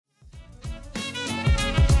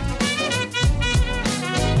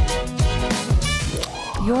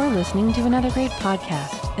You're listening to another great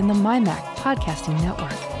podcast in the MyMac Podcasting Network.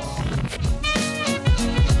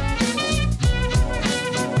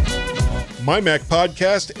 MyMac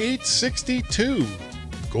Podcast 862,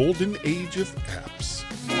 Golden Age of Apps.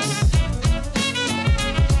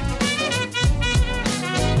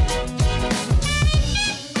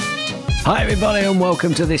 Hi everybody and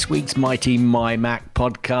welcome to this week's Mighty MyMac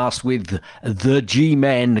Podcast with the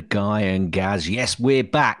G-Men, Guy and Gaz. Yes, we're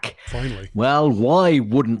back. Finally. Well, why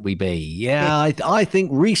wouldn't we be? Yeah, I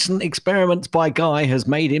think recent experiments by Guy has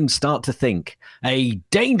made him start to think. A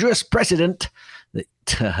dangerous precedent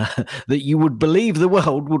that you would believe the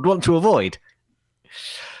world would want to avoid.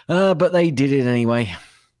 But they did it anyway.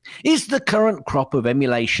 Is the current crop of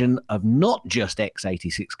emulation of not just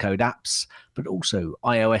x86 code apps, but also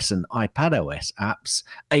iOS and iPadOS apps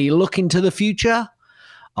a look into the future?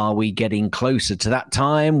 Are we getting closer to that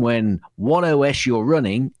time when what OS you're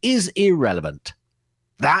running is irrelevant?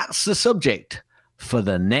 That's the subject for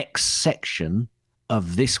the next section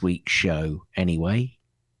of this week's show anyway.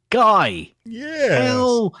 Guy,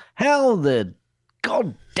 Yes. how the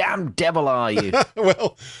goddamn devil are you?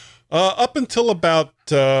 Well, up until about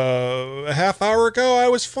a half hour ago, I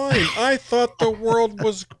was fine. I thought the world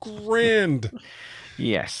was grand.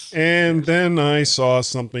 Yes. And then I saw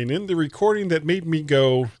something in the recording that made me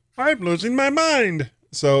go, I'm losing my mind.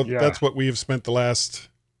 So that's what we have spent the last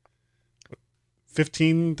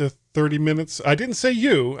 15 to 30 minutes. I didn't say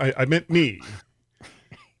you. I meant me.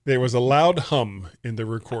 There was a loud hum in the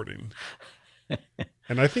recording.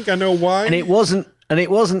 And I think I know why. And it wasn't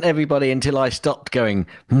everybody until I stopped going,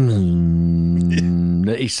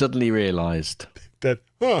 that he suddenly realized. That,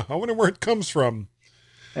 I wonder where it comes from.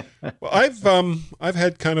 Well, I've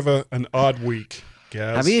had kind of an odd week,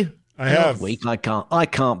 Gaz. Have you? I have. Odd week? I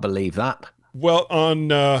can't believe that. Well, on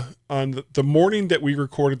the morning that we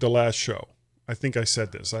recorded the last show, I think I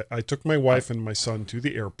said this. I took my wife and my son to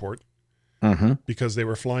the airport because they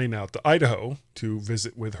were flying out to Idaho to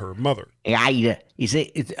visit with her mother. Am I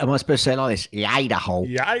supposed to say it like this? Idaho.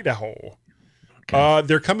 Idaho. Okay.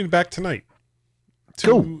 They're coming back tonight.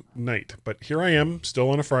 Cool. Tonight. But here I am, still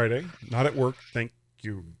on a Friday, not at work. Thank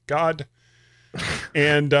you, God.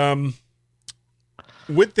 And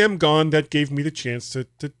with them gone, that gave me the chance to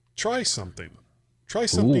try something. Try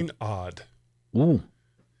something odd. Ooh.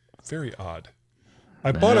 Very odd.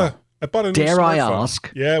 I bought a new Dare smartphone. I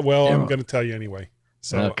ask? Yeah, well, I'm going to tell you anyway.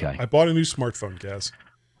 So Okay. I bought a new smartphone, Gaz.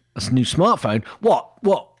 That's a new smartphone. What?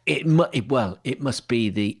 It must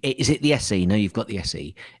be is it the SE? No, you've got the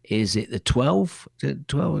SE. Is it the 12?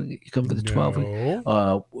 12? You come for the 12?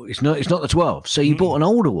 No. It's not the 12. So you bought an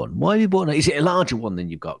older one. Why have you bought is it a larger one than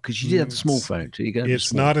you've got? Because you did have the small phone. So you go.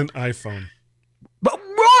 It's not an iPhone. But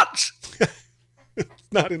what?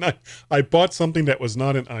 Not an I bought something that was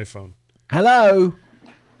not an iPhone. Hello.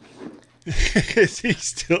 Is he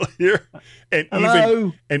still here? And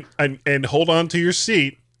Hello? even and hold on to your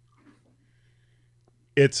seat.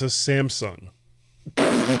 It's a Samsung.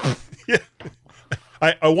 Yeah.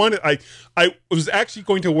 I was actually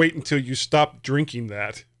going to wait until you stopped drinking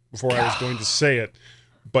that before I was going to say it,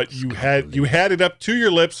 but you had it up to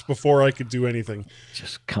your lips before I could do anything.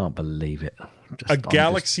 Just can't believe it. A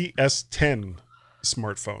Galaxy S10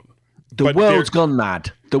 smartphone. The world's gone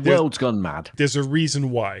mad. The world's gone mad. There's a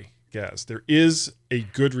reason why. Yes, there is a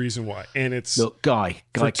good reason why, and it's Guy,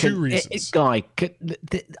 for two reasons.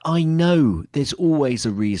 I know there's always a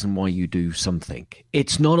reason why you do something.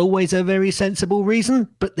 It's not always a very sensible reason,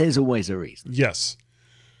 but there's always a reason. Yes,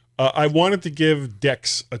 I wanted to give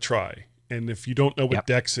DeX a try, and if you don't know what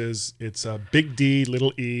DeX is, it's a big D,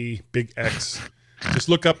 little E, big X. Just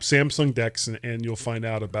look up Samsung DeX, and you'll find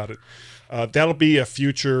out about it. That'll be a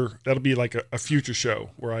future future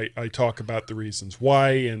show where I talk about the reasons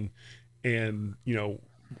why and you know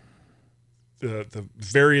the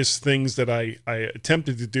various things that I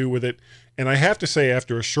attempted to do with it. And I have to say,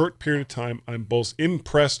 after a short period of time, I'm both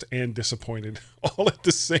impressed and disappointed all at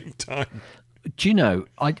the same time. Do you know,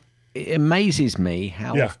 it amazes me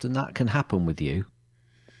how often that can happen with you.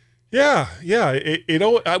 Yeah.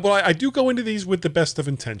 I do go into these with the best of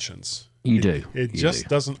intentions. It just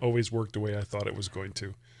doesn't always work the way I thought it was going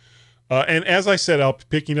to. And as I said, I'll be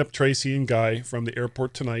picking up Tracy and Guy from the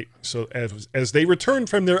airport tonight. So as they return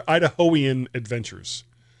from their Idahoan adventures.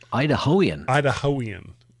 Idahoan.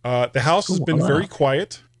 The house has been very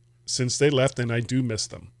quiet since they left, and I do miss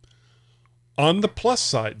them. On the plus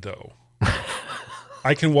side, though,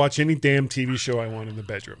 I can watch any damn TV show I want in the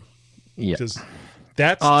bedroom. Yeah.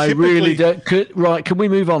 That's I really don't. Right, can we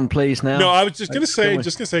move on, please? Now. No, I was just going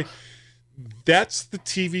to say, that's the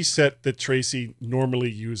TV set that Tracy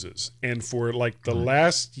normally uses. And for like the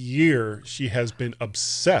last year, she has been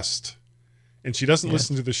obsessed. And she doesn't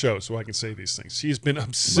listen to the show, so I can say these things. She's been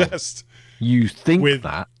obsessed You think with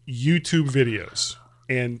that? YouTube videos,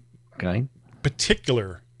 and Okay.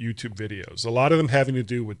 particular YouTube videos. A lot of them having to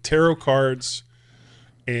do with tarot cards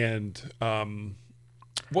and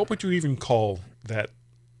what would you even call that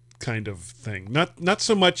kind of thing? Not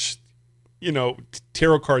so much,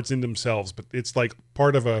 tarot cards in themselves, but it's like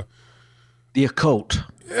part of The occult.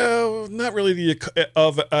 not really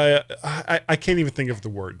I can't even think of the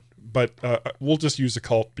word, but we'll just use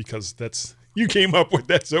occult because you came up with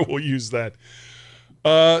that, so we'll use that.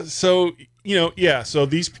 So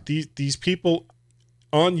these people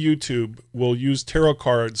on YouTube will use tarot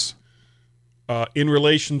cards in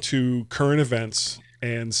relation to current events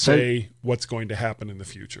and say what's going to happen in the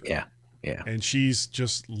future. Yeah. Yeah. And she's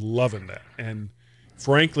just loving that. And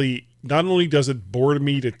frankly, not only does it bore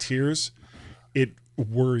me to tears, it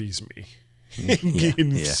worries me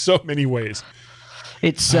in so many ways.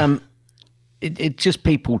 It's it's just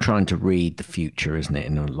people trying to read the future, isn't it?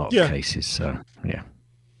 In a lot of cases. So yeah.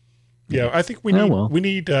 Yeah, I think we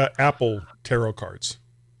need Apple tarot cards.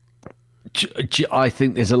 I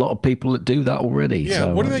think there's a lot of people that do that already. Yeah,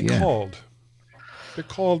 so, what are they called? They're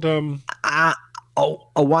called one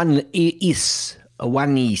is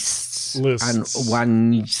lists. and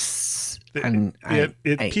one is and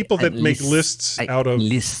people that make lists out of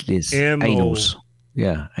annals.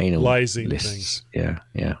 Yeah, analyzing lists. things.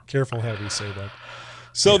 Yeah. Careful how we say that.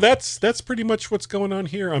 So that's pretty much what's going on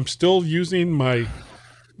here. I'm still using my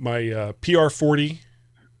PR40,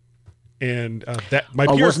 and that my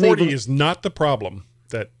PR40 is not the problem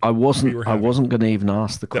that I wasn't going to even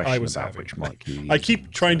ask the that question I was about having. which mic you I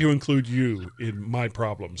keep trying to include you in my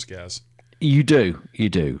problems, Gaz. You do,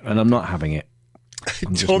 and I'm not having it.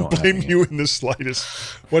 Don't blame you in the slightest.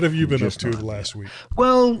 What have you been up to the last week?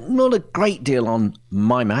 Well, not a great deal on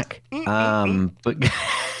my Mac, but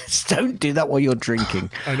don't do that while you're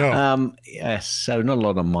drinking. I know. Yes, so not a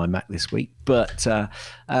lot on my Mac this week, but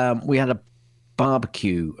we had a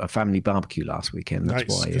family barbecue last weekend.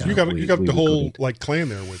 That's nice. why You got the whole clan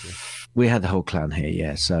there with you. We had the whole clan here,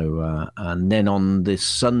 yeah. So, and then on this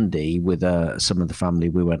Sunday with some of the family,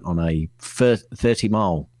 we went on a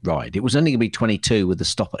 30-mile ride. It was only going to be 22 with a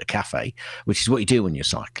stop at a cafe, which is what you do when you're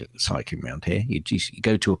cycling around here. You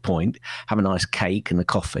go to a point, have a nice cake and a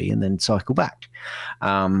coffee, and then cycle back.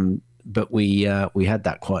 But we had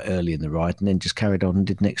that quite early in the ride, and then just carried on and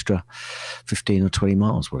did an extra 15 or 20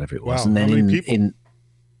 miles, whatever it was. Wow. And then How many people?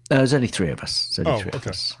 There's only three of us. Okay.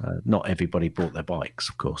 Not everybody brought their bikes,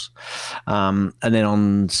 of course. And then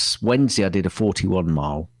on Wednesday, I did a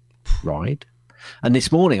 41-mile ride. And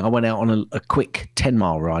this morning, I went out on a quick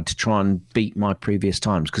 10-mile ride to try and beat my previous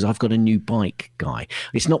times because I've got a new bike, Guy.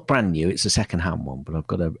 It's not brand new. It's a second-hand one, but I've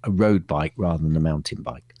got a road bike rather than a mountain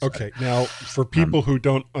bike. So, okay. Now, for people who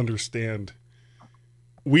don't understand,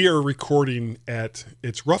 we are recording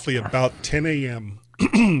it's roughly about 10 a.m.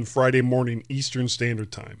 Friday morning Eastern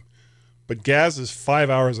Standard Time. But Gaz is 5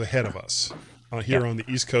 hours ahead of us here on the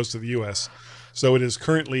East Coast of the U.S. So it is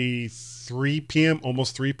currently 3 p.m.,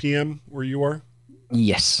 almost 3 p.m. where you are?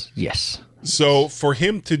 Yes. So for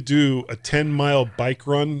him to do a 10-mile bike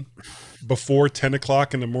run before 10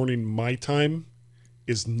 o'clock in the morning my time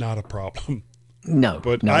is not a problem. No.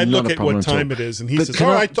 I look at what time it is, and he says,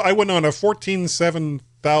 I went on a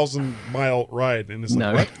 7,000-mile ride. And it's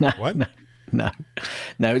like, what? No,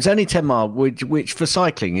 it's only 10 mile, which for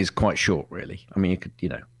cycling is quite short, really. I mean, you could,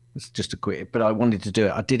 it's just a quick, but I wanted to do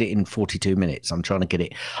it. I did it in 42 minutes. I'm trying to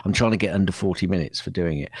get under 40 minutes for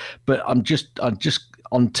doing it. But I'm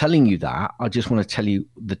telling you that, I just want to tell you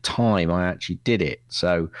the time I actually did it.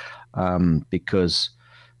 So, because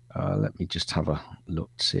let me just have a look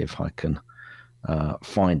to see if I can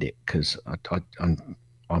find it, because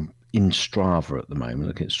I'm in Strava at the moment.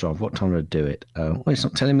 Look at Strava. What time did I do it? Well, it's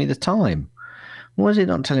not telling me the time. Why is it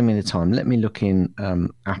not telling me the time? Let me look in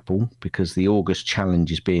Apple, because the August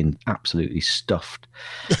challenge is being absolutely stuffed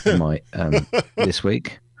in my this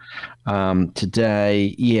week.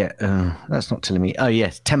 Today, that's not telling me. Oh,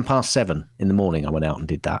 yes, 7:10 in the morning I went out and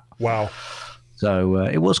did that. Wow. So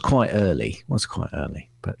it was quite early. But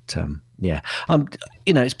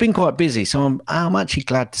it's been quite busy. So I'm actually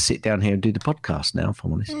glad to sit down here and do the podcast now, if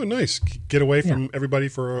I'm honest. Oh, nice. Get away from everybody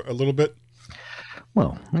for a little bit.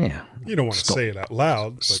 Well, yeah. You don't want to say it out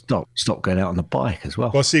loud. But... Stop going out on the bike as well.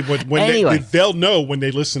 Well, see, when they'll know when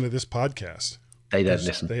they listen to this podcast. They don't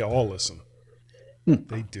listen. They all listen.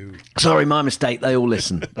 They do. Sorry, my mistake. They all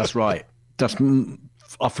listen. That's right.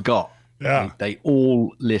 I forgot. Yeah. They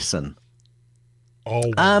all listen.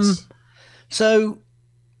 Always. So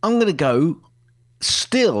I'm going to go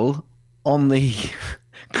still on the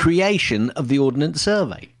creation of the Ordnance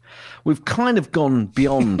Survey. We've kind of gone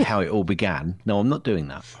beyond how it all began. No, I'm not doing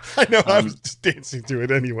that. I know. I was just dancing to it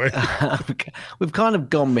anyway. We've kind of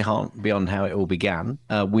gone beyond how it all began.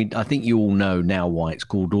 I think you all know now why it's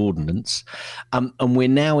called Ordnance. And we're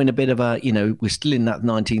now in a bit of a, we're still in that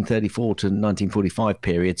 1934 to 1945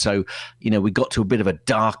 period. So, we got to a bit of a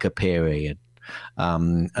darker period.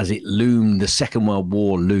 As it loomed, the Second World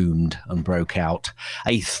War loomed and broke out.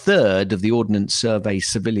 A third of the Ordnance Survey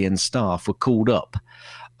civilian staff were called up.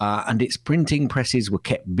 And its printing presses were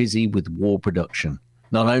kept busy with war production.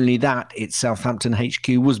 Not only that, its Southampton HQ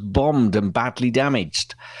was bombed and badly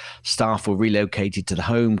damaged. Staff were relocated to the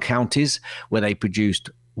home counties, where they produced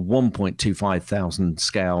 1,250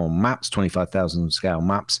 scale maps, 25,000 scale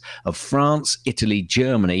maps of France, Italy,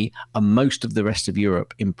 Germany, and most of the rest of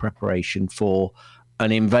Europe in preparation for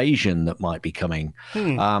an invasion that might be coming.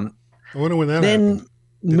 I wonder when that happened.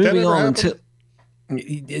 Moving on to...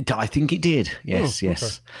 I think it did. Yes. Okay.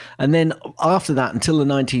 And then after that, until the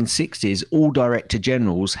 1960s, all director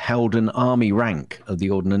generals held an army rank of the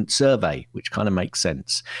Ordnance Survey, which kind of makes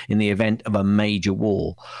sense. In the event of a major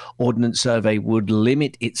war, Ordnance Survey would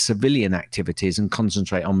limit its civilian activities and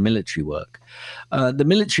concentrate on military work. The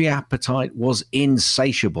military appetite was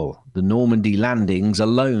insatiable. The Normandy landings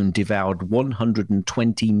alone devoured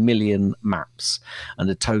 120 million maps, and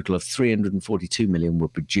a total of 342 million were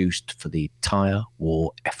produced for the entire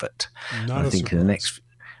war effort. I think in the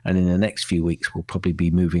next few weeks we'll probably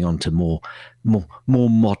be moving on to more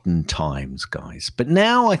modern times, guys. But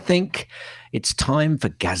now I think it's time for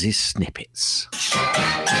Gaz's snippets.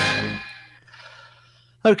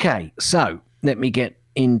 Okay, so let me get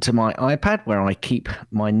into my iPad where I keep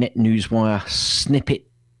my NetNewsWire snippet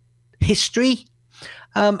history.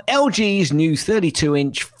 LG's new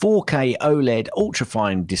 32-inch 4K OLED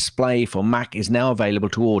ultrafine display for Mac is now available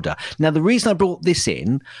to order. Now, the reason I brought this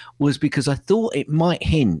in was because I thought it might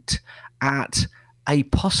hint at a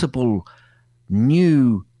possible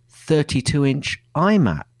new 32-inch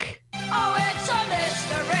iMac. Oh, it's a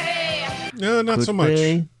mystery. No, not so much.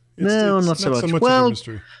 Not so much. Well, of a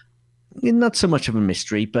mystery. Not so much of a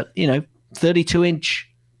mystery, but 32-inch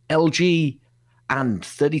LG and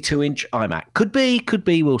 32-inch iMac. Could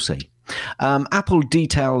be, we'll see. Apple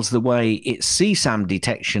details the way its CSAM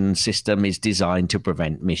detection system is designed to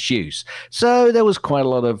prevent misuse. So there was quite a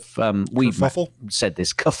lot of, we've said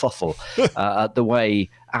this, kerfuffle at the way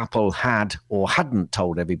Apple had or hadn't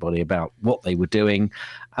told everybody about what they were doing.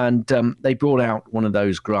 And they brought out one of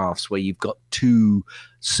those graphs where you've got two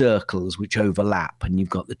circles which overlap and you've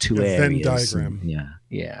got the two areas. Venn diagram.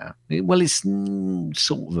 Yeah. Well, it's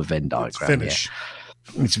sort of a Venn diagram. It's Finnish.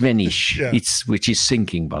 Yeah. It's Venish. Yeah. Which is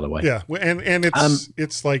sinking, by the way. Yeah, and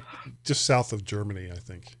it's like just south of Germany, I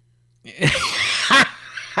think.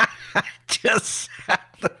 Just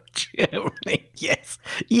south of Germany.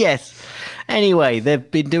 Yes. Anyway,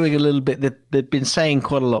 they've been doing a little bit. They've been saying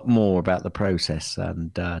quite a lot more about the process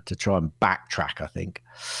and to try and backtrack, I think.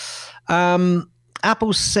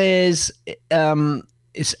 Apple says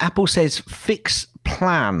fix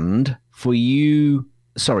planned for you.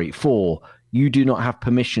 Sorry, for you do not have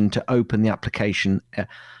permission to open the application.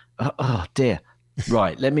 Oh dear.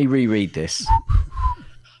 Right, let me reread this.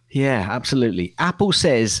 Yeah, absolutely. Apple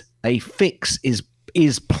says a fix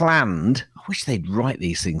is planned. I wish they'd write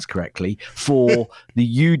these things correctly. For the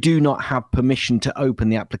you do not have permission to open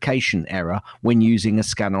the application error when using a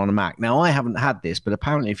scanner on a Mac. Now, I haven't had this, but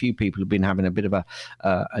apparently a few people have been having a bit of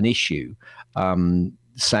an issue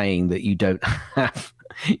saying that you don't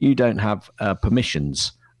have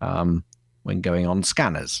permissions when going on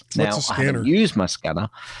scanners. Now, I haven't used my scanner.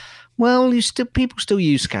 Well, people still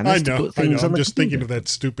use scanners to put things on the I'm just thinking of that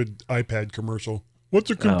stupid iPad commercial. What's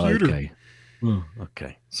a computer?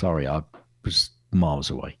 Okay. Sorry, I was miles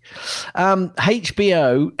away.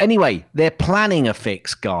 HBO, anyway, they're planning a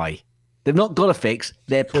fix, Guy. They've not got a fix.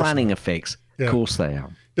 They're planning a fix. Yeah. Of course they are.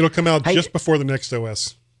 It'll come out just before the next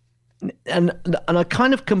OS. And I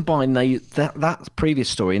kind of combine that previous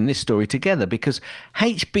story and this story together because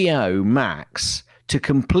HBO Max to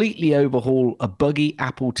completely overhaul a buggy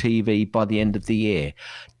Apple TV by the end of the year.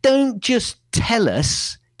 Don't just tell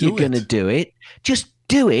us you're going to do it. Just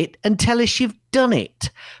do it and tell us you've done it.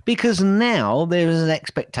 Because now there is an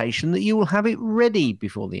expectation that you will have it ready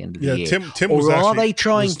before the end of the year. Tim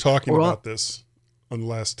was talking about this on the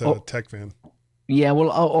last Tech Fan. Yeah, well,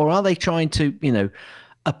 or are they trying to,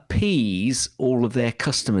 appease all of their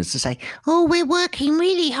customers to say, oh, we're working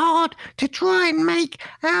really hard to try and make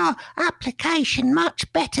our application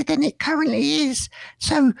much better than it currently is.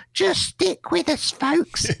 So just stick with us,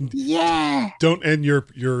 folks. Yeah. Don't end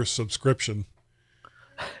your subscription.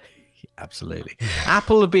 Absolutely.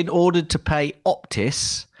 Apple have been ordered to pay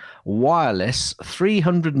Optus Wireless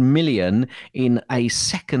 $300 million in a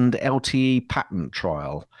second LTE patent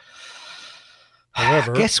trial.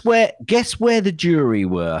 However, guess where the jury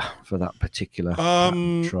were for that particular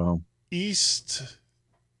trial? East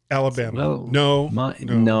Alabama. Well, No,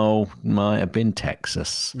 might have been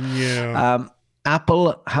Texas. Yeah.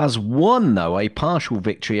 Apple has won, though, a partial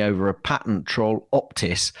victory over a patent troll,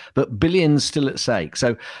 Optus, but billions still at stake.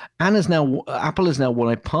 So Apple has now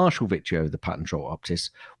won a partial victory over the patent troll, Optus,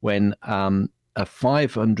 when a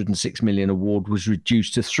 $506 million award was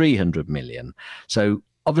reduced to $300 million. So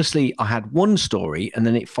obviously I had one story and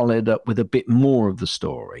then it followed up with a bit more of the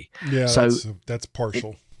story. Yeah, so that's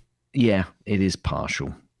partial. It is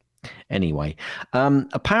partial. Anyway,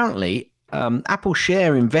 apparently... Apple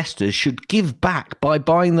share investors should give back by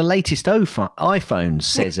buying the latest iPhone,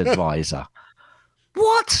 says advisor.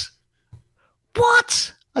 What?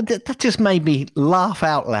 That just made me laugh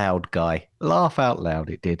out loud, Guy. Laugh out loud,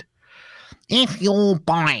 it did. If you're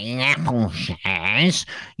buying Apple shares,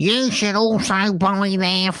 you should also buy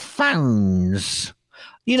their phones.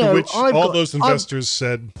 You To know, which all those investors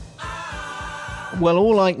said, well,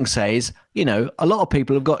 all I can say is, you know, a lot of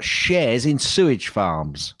people have got shares in sewage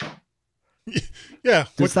farms. yeah.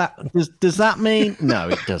 Does that mean? No,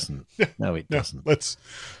 it doesn't. No, it doesn't.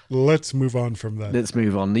 Let's move on from that. Let's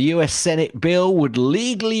move on. The US Senate bill would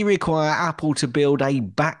legally require Apple to build a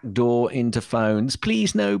backdoor into phones.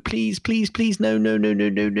 Please no, please no, please no,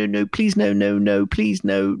 please no, please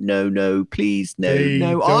no, please no.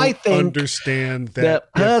 Don't I think understand that the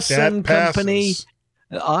person that passes, company.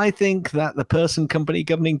 I think that the person, company,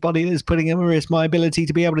 governing body that is putting at risk my ability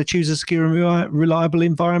to be able to choose a secure and reliable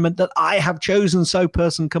environment that I have chosen. So,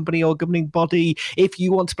 person, company, or governing body, if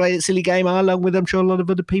you want to play that silly game, along with, I'm sure a lot of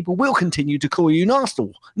other people will continue to call you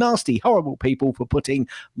nasty, horrible people for putting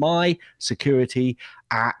my security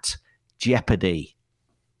at jeopardy.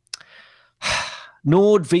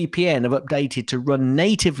 NordVPN have updated to run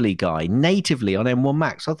natively on M1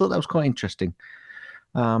 Max. I thought that was quite interesting.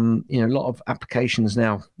 A lot of applications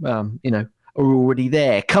now, are already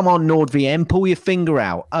there. Come on, NordVPN, pull your finger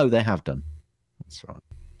out. Oh, they have done. That's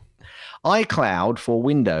right. iCloud for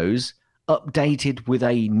Windows updated with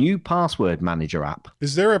a new password manager app.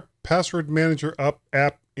 Is there a password manager app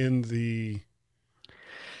in the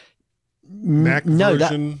Mac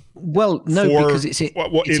version? Because it's in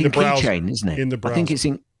the browser, Keychain, isn't it? In the browser. I think it's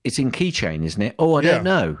in Keychain, isn't it? Oh, I don't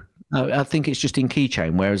know. No, I think it's just in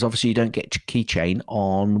Keychain, whereas obviously you don't get Keychain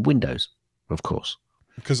on Windows, of course.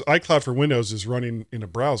 Because iCloud for Windows is running in a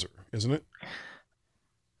browser, isn't it?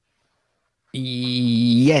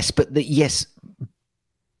 Yes, but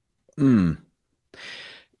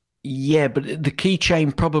Yeah, but the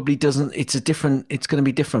keychain probably doesn't. It's going to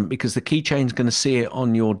be different because the keychain's going to see it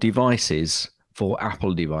on your devices for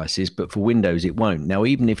Apple devices, but for Windows it won't. Now,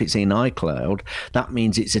 even if it's in iCloud, that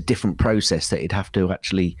means it's a different process that it'd have to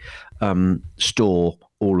actually store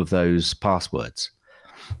all of those passwords.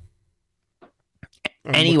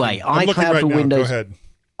 Anyway, I'm looking iCloud right for now. Windows. Go ahead.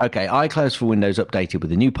 Okay, iCloud for Windows updated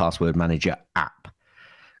with a new password manager app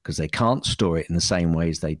because they can't store it in the same way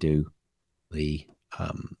as they do the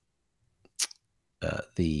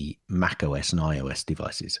Mac OS and iOS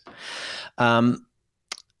devices.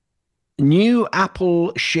 New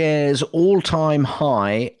Apple shares all-time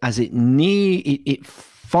high as it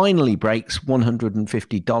finally breaks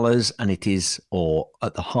 $150, and it is, or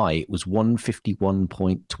at the high, it was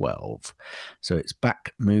 151.12. So it's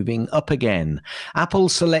back moving up again. Apple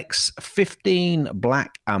selects 15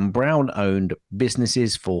 Black and Brown-owned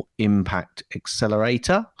businesses for Impact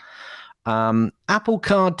Accelerator. Apple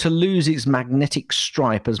Card to lose its magnetic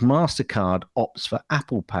stripe as MasterCard opts for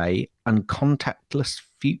Apple Pay and contactless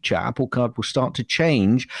future. Apple Card will start to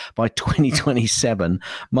change by 2027.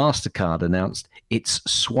 MasterCard announced it's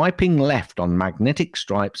swiping left on magnetic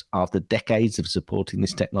stripes after decades of supporting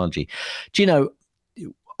this technology. Do you know,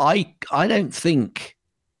 I don't think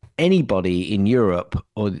anybody in Europe,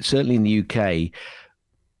 or certainly in the UK,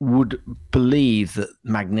 would believe that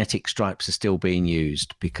magnetic stripes are still being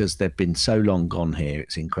used because they've been so long gone here.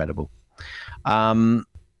 It's incredible.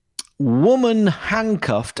 Woman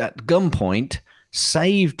handcuffed at gunpoint,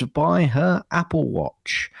 saved by her Apple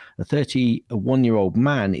Watch. A 31-year-old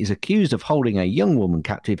man is accused of holding a young woman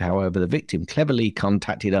captive. However, the victim cleverly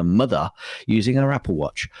contacted her mother using her Apple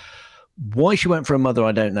Watch. Why she went for a mother,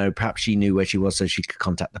 I don't know. Perhaps she knew where she was so she could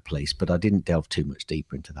contact the police, but I didn't delve too much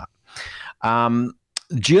deeper into that.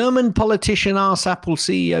 German politician asks Apple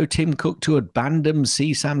CEO Tim Cook to abandon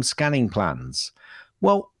CSAM scanning plans.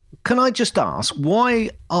 Well, can I just ask, why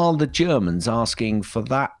are the Germans asking for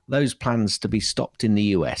those plans to be stopped in the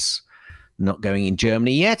US? Not going in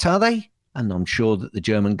Germany yet, are they? And I'm sure that the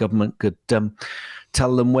German government could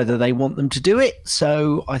tell them whether they want them to do it.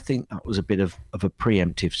 So I think that was a bit of a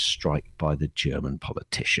preemptive strike by the German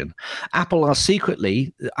politician. Apple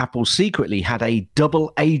secretly had a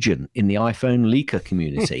double agent in the iPhone leaker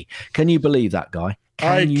community. Can you believe that, Guy?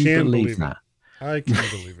 I can believe that. I can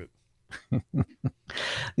believe it.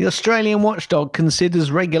 The Australian watchdog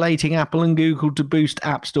considers regulating Apple and Google to boost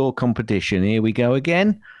App Store competition. Here we go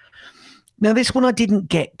again. Now, this one I didn't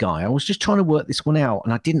get, Guy. I was just trying to work this one out,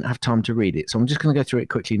 and I didn't have time to read it. So I'm just going to go through it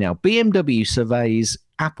quickly now. BMW surveys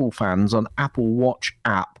Apple fans on Apple Watch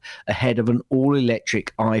app ahead of an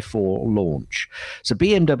all-electric i4 launch. So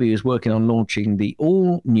BMW is working on launching the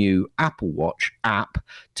all-new Apple Watch app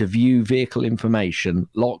to view vehicle information,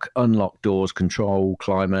 lock, unlock doors, control,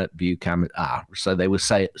 climate, view camera. So they were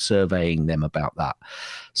surveying them about that.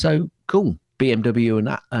 So, cool.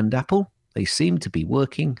 BMW and Apple. They seem to be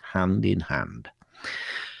working hand in hand.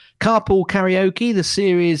 Carpool Karaoke, the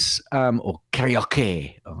series, or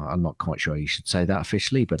karaoke. I'm not quite sure you should say that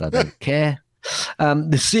officially, but I don't care.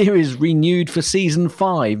 The series renewed for season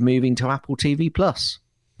 5, moving to Apple TV Plus.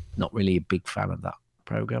 Not really a big fan of that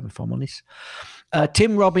program, if I'm honest.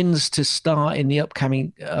 Tim Robbins to star in the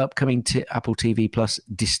upcoming Apple TV Plus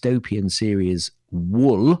dystopian series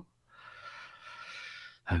Wool.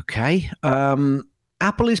 Okay.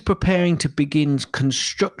 Apple is preparing to begin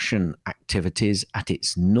construction activities at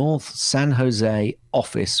its North San Jose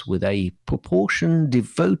office with a proportion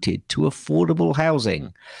devoted to affordable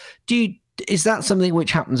housing. Is that something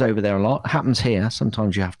which happens over there a lot? Happens here.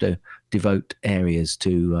 Sometimes you have to devote areas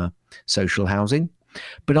to social housing.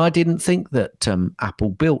 But I didn't think that Apple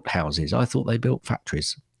built houses. I thought they built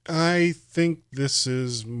factories. I think this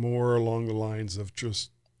is more along the lines of just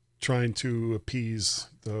trying to appease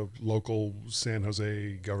the local San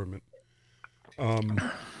Jose government.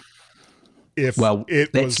 If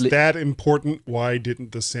it was that important, why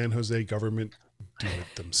didn't the San Jose government do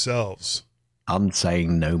it themselves? I'm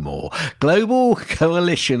saying no more. Global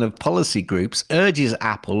coalition of policy groups urges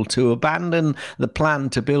Apple to abandon the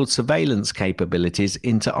plan to build surveillance capabilities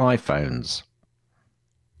into iPhones.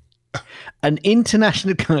 An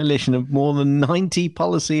international coalition of more than 90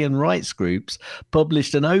 policy and rights groups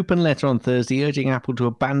published an open letter on Thursday urging Apple to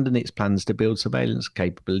abandon its plans to build surveillance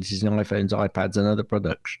capabilities in iPhones, iPads, and other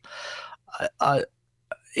products.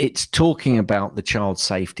 It's talking about the child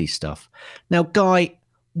safety stuff. Now, Guy,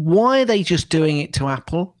 why are they just doing it to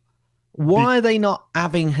Apple? Why are they not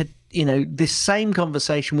having this same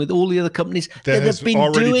conversation with all the other companies that have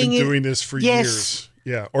been doing this for years?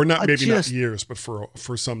 Yeah, or not years, but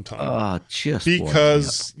for some time.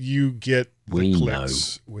 Because you get the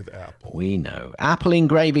clicks with Apple. We know. Apple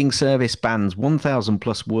engraving service bans 1,000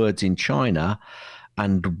 plus words in China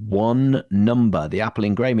and one number. The Apple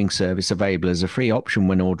engraving service, available as a free option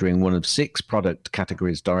when ordering one of 6 product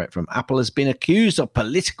categories direct from Apple, has been accused of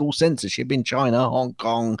political censorship in China, Hong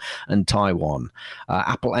Kong, and Taiwan.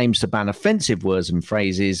 Apple aims to ban offensive words and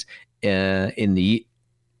phrases in the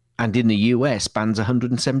US bans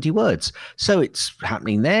 170 words. So it's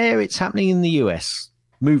happening there. It's happening in the US.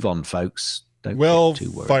 Move on, folks. Don't get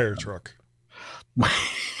too worried. Fire truck.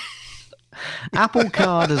 Apple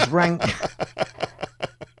Card has ranked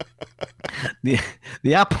the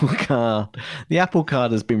Apple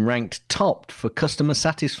Card has been ranked top for customer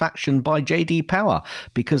satisfaction by JD Power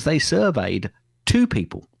because they surveyed 2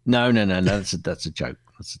 people. No. That's a joke.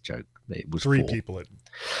 That's a joke. It was 3 4 people at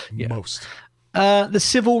most. The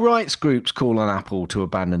civil rights groups call on Apple to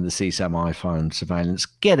abandon the CSAM iPhone surveillance.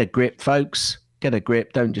 Get a grip, folks. Get a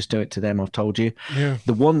grip. Don't just do it to them, I've told you. Yeah.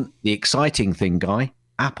 The exciting thing, Guy,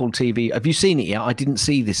 Apple TV. Have you seen it yet? I didn't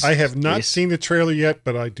see this. I have not seen the trailer yet,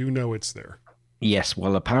 but I do know it's there. Yes,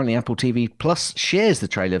 well, apparently Apple TV Plus shares the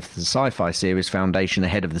trailer for the Sci-Fi Series Foundation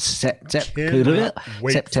ahead of the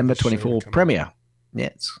September 24 premiere.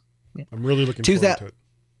 Yes. Yeah. I'm really looking forward to it.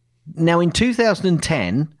 Now, in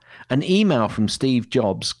 2010, an email from Steve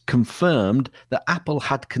Jobs confirmed that Apple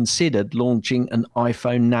had considered launching an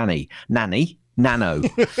iPhone Nano.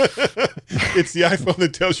 It's the iPhone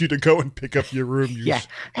that tells you to go and pick up your room. Could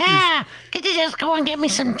you just go and get me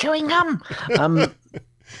some chewing gum?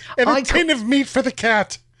 And a tin of meat for the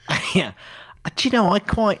cat. Yeah. Do you know, I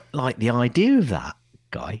quite like the idea of that,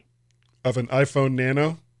 Guy. Of an iPhone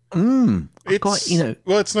Nano? It's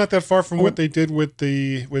well, it's not that far from what they did with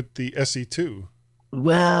the SE2.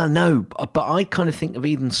 Well, no, but I kind of think of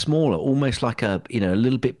even smaller, almost like a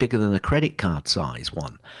little bit bigger than a credit card size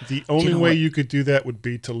one. The only way you could do that would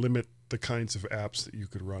be to limit the kinds of apps that you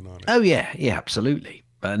could run on it. Oh yeah, absolutely.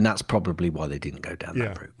 And that's probably why they didn't go down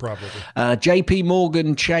that route. Probably. JP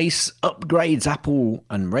Morgan Chase upgrades Apple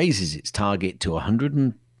and raises its target to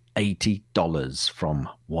 $180 from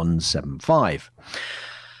 $175.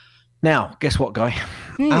 Now, guess what, Guy?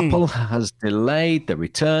 Apple has delayed the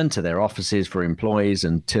return to their offices for employees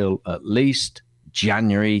until at least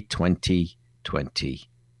January 2022.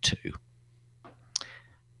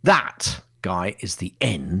 That, Guy, is the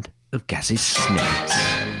end of Gaz's snippets.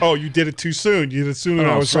 Oh, you did it too soon. You did it sooner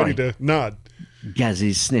than I was ready to nod.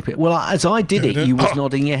 Gaz's snippet. Well, as I did it, you was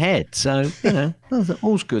nodding your head. So,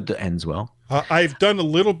 all's good that ends well. I've done a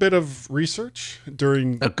little bit of research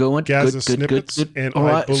during Gaz's snippets, and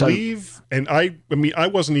right, I believe, I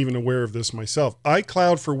wasn't even aware of this myself.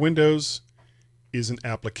 iCloud for Windows is an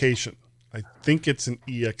application. I think it's an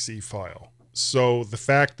exe file. So the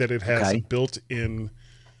fact that it has a built-in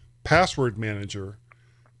password manager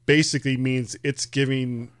basically means it's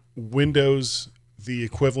giving Windows the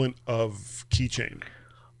equivalent of keychain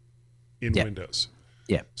in Windows.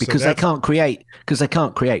 Yeah, because they can't create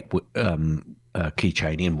keychain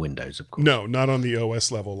in Windows, of course. No, not on the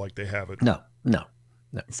OS level like they have it. No.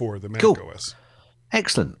 For the Mac Cool. OS.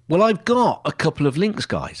 Excellent. Well, I've got a couple of links,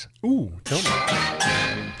 guys. Ooh, tell me.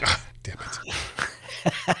 Damn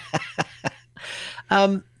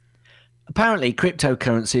it. Apparently,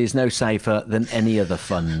 cryptocurrency is no safer than any other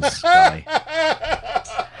funds, Guy.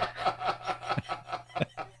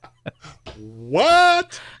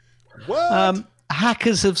 What?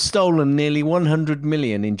 Hackers have stolen nearly 100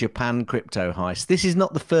 million in Japan crypto heist. This is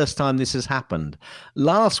not the first time this has happened.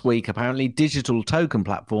 Last week, apparently, digital token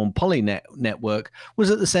platform Polynet Network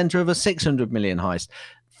was at the center of a 600 million heist.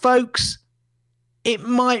 Folks, it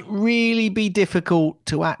might really be difficult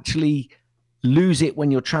to actually lose it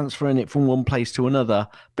when you're transferring it from one place to another.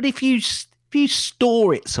 But if you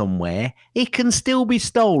store it somewhere, it can still be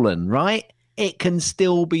stolen, right? It can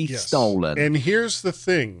still be stolen. And here's the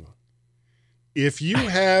thing. If you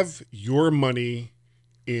have your money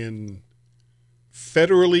in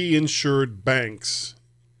federally insured banks,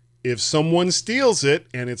 if someone steals it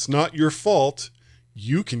and it's not your fault,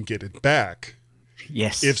 you can get it back.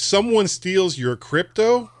 Yes. If someone steals your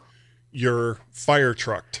crypto, you're fire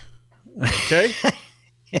trucked. Okay?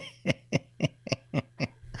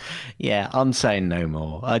 Yeah, I'm saying no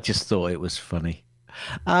more. I just thought it was funny.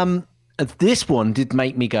 This one did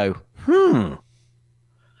make me go,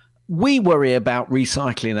 We worry about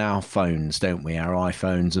recycling our phones, don't we? Our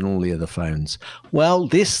iPhones and all the other phones. Well,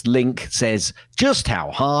 this link says, just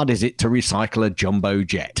how hard is it to recycle a jumbo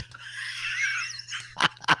jet?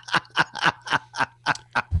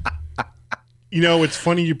 It's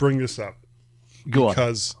funny you bring this up. Go on.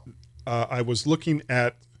 Because I was looking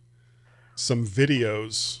at some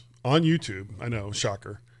videos on YouTube. I know,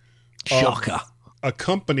 shocker. Shocker. A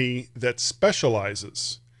company that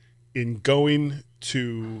specializes in going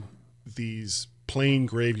to these plane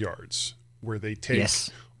graveyards where they take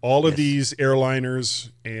all of these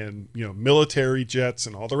airliners and military jets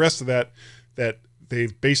and all the rest of that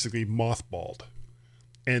they've basically mothballed,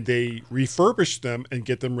 and they refurbish them and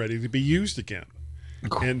get them ready to be used again.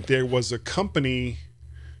 Cool. And there was a company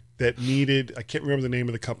that needed, I can't remember the name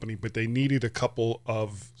of the company, but they needed a couple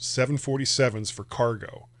of 747s for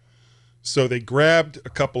cargo. So they grabbed a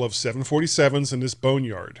couple of 747s in this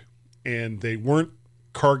boneyard, and they weren't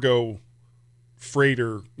cargo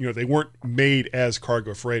freighter, they weren't made as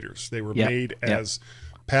cargo freighters. They were made as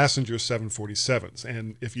passenger 747s.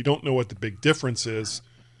 And if you don't know what the big difference is,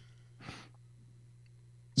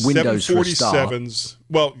 Windows 747s,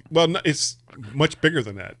 well, it's much bigger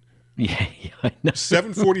than that. Yeah, I know.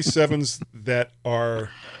 747s that are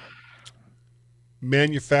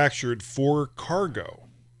manufactured for cargo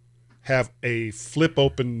have a flip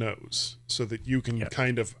open nose so that you can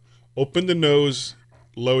kind of open the nose,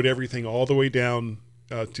 load everything all the way down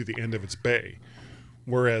to the end of its bay,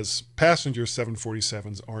 whereas passenger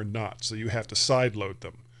 747s are not, so you have to side load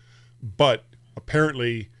them. But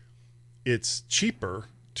apparently it's cheaper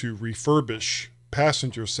to refurbish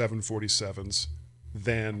passenger 747s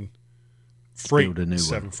than freight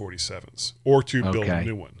 747s or to build a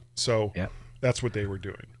new one. So that's what they were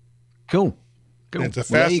doing. Cool. And it's a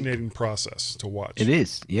fascinating process to watch. It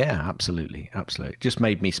is. Yeah, absolutely. Absolutely. It just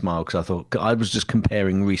made me smile because I thought I was just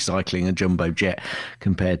comparing recycling a jumbo jet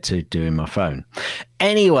compared to doing my phone.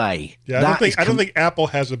 Anyway. Yeah, I don't think Apple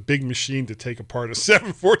has a big machine to take apart a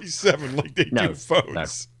 747 like they do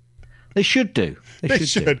phones. They should do. They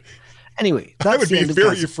should. Do. Anyway, that's I would the be end of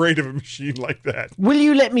very Gaz. afraid of a machine like that. Will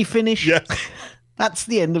you let me finish? Yes. That's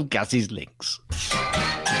the end of Gaz's links.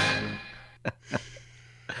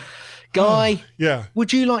 Guy, Yeah.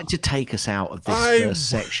 would you like to take us out of this first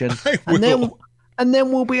section? I And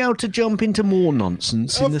then we'll be able to jump into more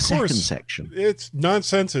nonsense in Of the second course. section. It's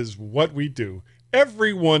nonsense is what we do.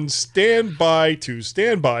 Everyone stand by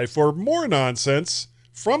for more nonsense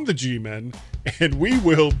from the G-Men, and we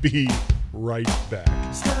will be right back.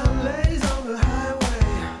 Starlays on the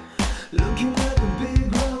highway, looking at the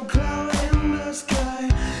big round cloud in the sky.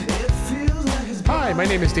 It feels like it's Hi, my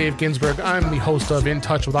name is Dave Ginsburg. I'm the host of In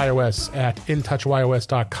Touch with iOS at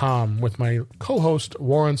intouchyos.com with my co-host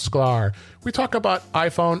Warren Sklar. We talk about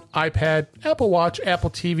iPhone, iPad, Apple Watch, Apple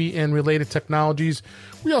TV, and related technologies.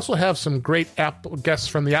 We also have some great Apple guests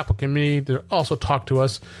from the Apple community that also talk to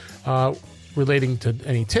us relating to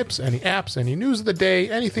any tips, any apps, any news of the day,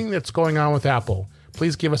 anything that's going on with Apple.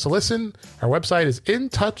 Please give us a listen. Our website is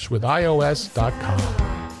intouchwithios.com.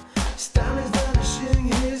 Stanley's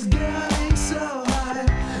vanishing, he's getting so high.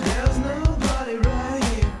 There's nobody right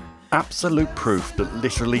here. Absolute proof that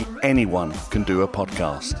literally anyone can do a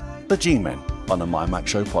podcast. The G-Men on the My Mac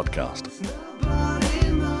Show podcast.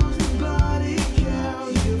 Nobody knows, nobody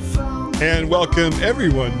cares. You found And welcome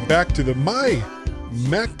everyone back to the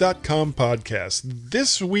MyMac.com podcast.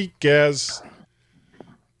 This week, Gaz,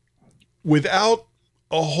 without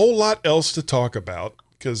a whole lot else to talk about,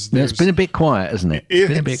 because It's been a bit quiet, hasn't it? It's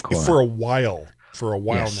been a bit quiet. for a while.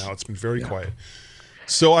 Yes. Now, it's been very quiet.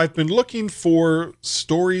 So I've been looking for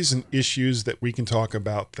stories and issues that we can talk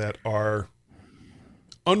about that are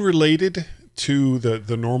unrelated to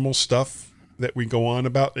the normal stuff that we go on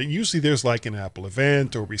about. Usually there's like an Apple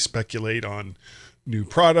event or we speculate on new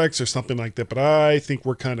products or something like that. But I think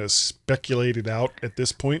we're kind of speculated out at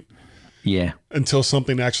this point Yeah. until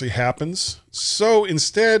something actually happens. So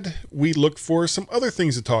instead, we look for some other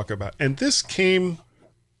things to talk about. And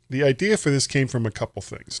the idea for this came from a couple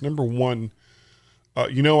things. Number one,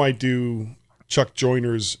 I do Chuck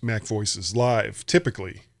Joyner's Mac Voices live.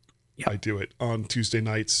 Typically, I do it on Tuesday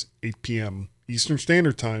nights, 8 p.m. Eastern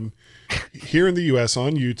Standard Time here in the U.S.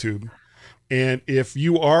 on YouTube. And if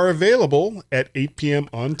you are available at 8 p.m.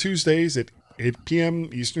 on Tuesdays at 8 p.m.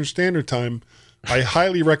 Eastern Standard Time, I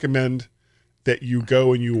highly recommend that you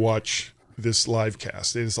go and you watch this live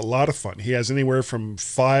cast. It is a lot of fun. He has anywhere from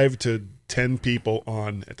 5 to 10 people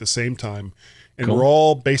on at the same time, and Cool. we're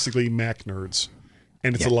all basically Mac nerds,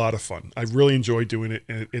 and it's a lot of fun. I really enjoy doing it,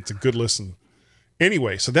 and it's a good listen.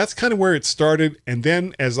 Anyway, so that's kind of where it started, and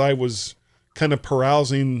then as I was kind of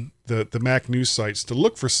perusing the Mac news sites to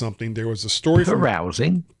look for something, there was a story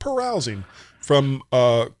Perusing. from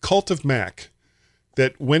Cult of Mac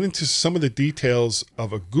that went into some of the details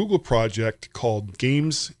of a Google project called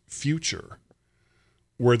Games Future,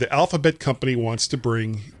 where the Alphabet company wants to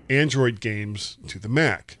bring Android games to the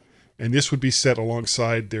Mac. And this would be set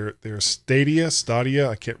alongside their Stadia,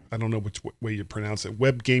 I don't know which way you pronounce it,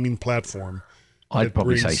 web gaming platform. I'd that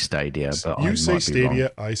probably say brings- Stadia, but I You might say be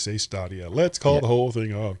Stadia, wrong. I say Stadia. Let's call the whole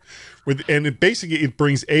thing off. And it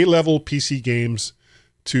brings A-level PC games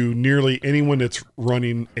to nearly anyone that's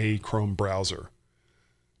running a Chrome browser.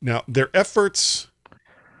 Now, their efforts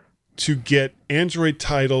to get Android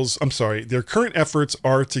titles, their current efforts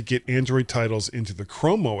are to get Android titles into the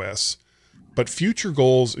Chrome OS, but future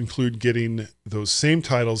goals include getting those same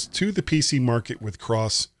titles to the PC market with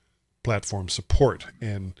cross-platform support.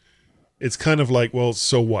 And it's kind of like, well,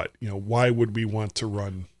 so what? Why would we want to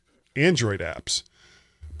run Android apps?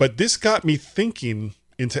 But this got me thinking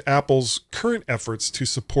into Apple's current efforts to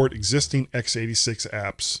support existing x86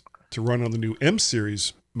 apps to run on the new M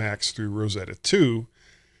series Macs through Rosetta 2,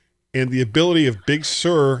 and the ability of Big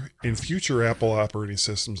Sur and future Apple operating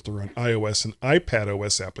systems to run iOS and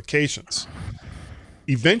iPadOS applications.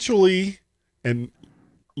 Eventually, and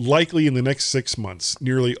likely in the next 6 months,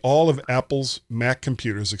 nearly all of Apple's Mac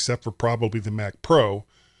computers, except for probably the Mac Pro,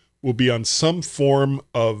 will be on some form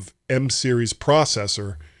of M series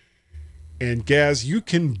processor. And Gaz, you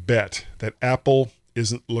can bet that Apple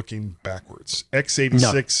isn't looking backwards.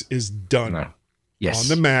 x86 is done No. Yes. on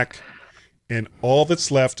the Mac, and all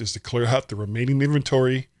that's left is to clear out the remaining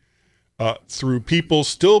inventory through people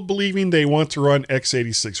still believing they want to run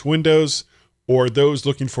x86 Windows or those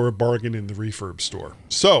looking for a bargain in the refurb store.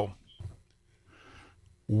 So,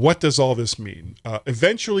 what does all this mean?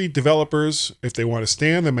 Eventually, developers, if they want to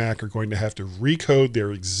stay on the Mac, are going to have to recode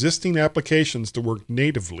their existing applications to work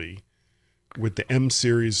natively with the M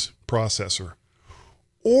series processor.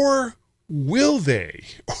 Or will they?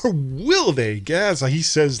 Or will they? Gaz, he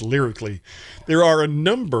says lyrically, there are a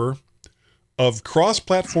number of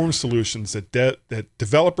cross-platform solutions that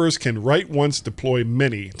developers can write once, deploy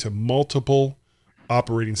many to multiple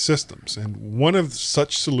operating systems. And one of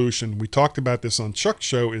such solution, we talked about this on Chuck's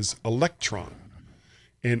show, is Electron.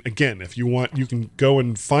 And again, if you want, you can go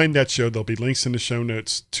and find that show. There'll be links in the show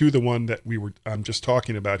notes to the one that I'm just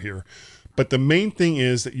talking about here. But the main thing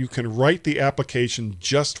is that you can write the application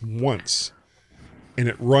just once, and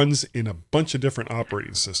it runs in a bunch of different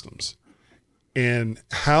operating systems. And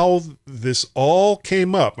how this all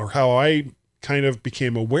came up, or how I kind of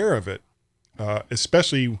became aware of it,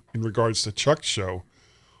 especially in regards to Chuck's show,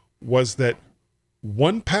 was that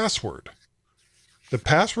 1Password, the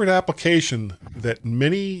password application that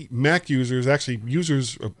many Mac users, actually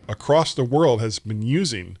users across the world, has been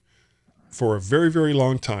using for a very, very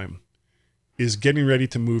long time, is getting ready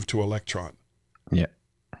to move to Electron. Yeah.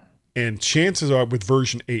 And chances are with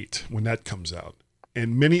version 8, when that comes out,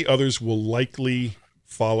 and many others will likely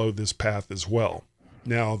follow this path as well.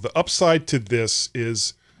 Now, the upside to this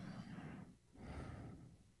is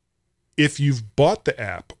if you've bought the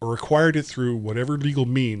app or acquired it through whatever legal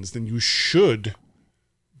means, then you should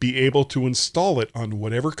be able to install it on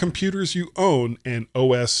whatever computers you own and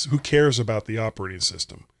OS. Who cares about the operating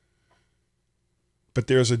system? But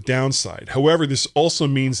there's a downside. However, this also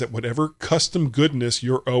means that whatever custom goodness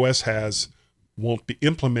your OS has won't be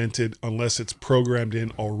implemented unless it's programmed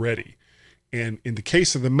in already. And in the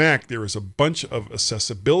case of the Mac, there is a bunch of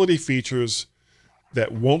accessibility features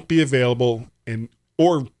that won't be available,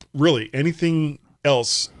 or really anything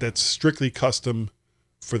else that's strictly custom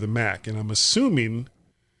for the Mac. And I'm assuming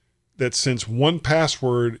that since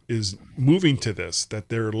 1Password is moving to this, that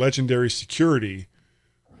their legendary security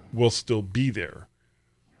will still be there.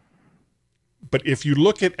 But if you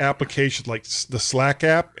look at applications like the Slack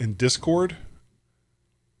app and Discord,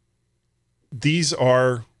 these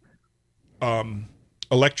are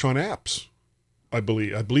Electron apps, I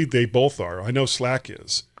believe. I believe they both are. I know Slack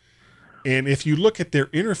is. And if you look at their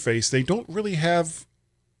interface, they don't really have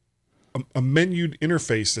a menued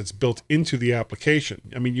interface that's built into the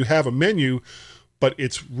application. I mean, you have a menu, but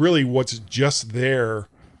it's really what's just there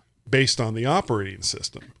based on the operating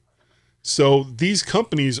system. So these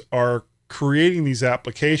companies are creating these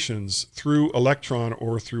applications through Electron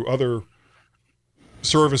or through other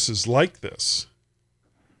services like this,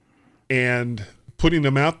 and putting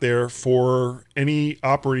them out there for any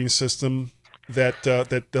operating system that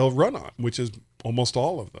they'll run on, which is almost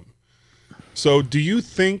all of them. So do you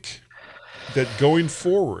think that going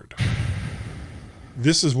forward,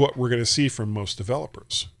 this is what we're going to see from most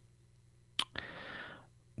developers?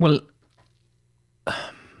 Well,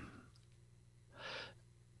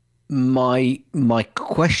 my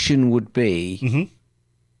question would be,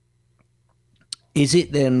 is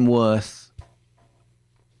it then worth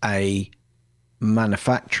a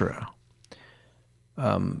manufacturer?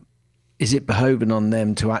 Is it behoven on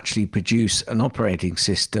them to actually produce an operating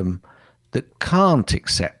system that can't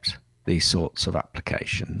accept these sorts of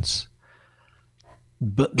applications,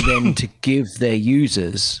 but then to give their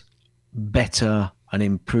users better and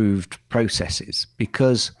improved processes?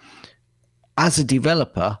 Because as a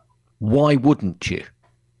developer, why wouldn't you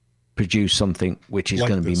produce something which is Like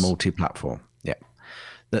going to be this. multi-platform? Yeah.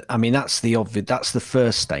 I mean, that's the obvious, that's the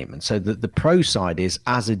first statement. So the pro side is,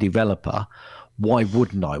 as a developer, why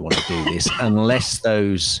wouldn't I want to do this unless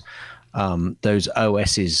those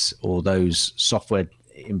OSs or those software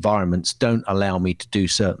environments don't allow me to do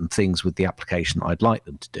certain things with the application I'd like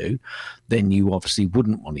them to do? Then you obviously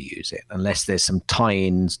wouldn't want to use it unless there's some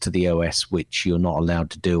tie-ins to the OS which you're not allowed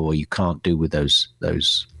to do or you can't do with those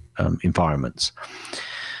environments.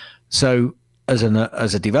 So as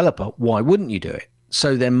a developer, why wouldn't you do it?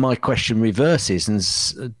 So then my question reverses,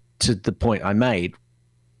 and to the point I made,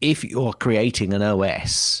 if you're creating an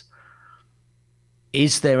OS,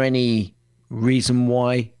 is there any reason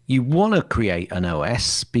why you want to create an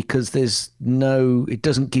OS? Because it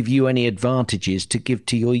doesn't give you any advantages to give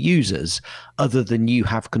to your users other than you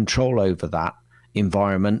have control over that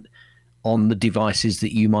environment on the devices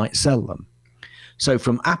that you might sell them. So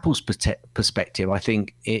from Apple's perspective, I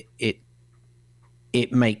think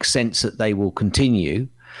it makes sense that they will continue.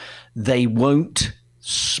 They won't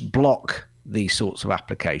block these sorts of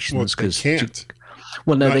applications because they can't.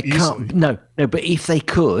 Well, no, Not they can't. easily. No. But if they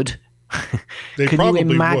could, They can you probably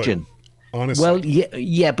imagine? would, honestly. Well,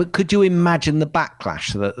 yeah, but could you imagine the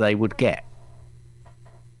backlash that they would get?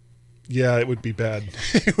 Yeah, it would be bad.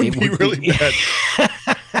 It would be would really be- bad.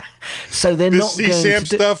 So they're This not going CSAM to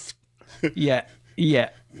do, stuff. Yeah.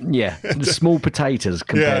 The small potatoes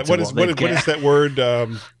compared Yeah, to what what is that word?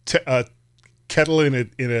 Kettle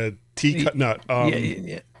in a teacup. No.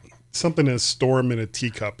 something a storm in a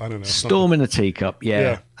teacup. I don't know. Storm in a teacup,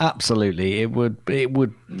 yeah, absolutely. It would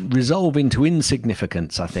resolve into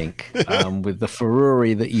insignificance, I think, with the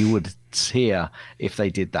furore that you would hear if they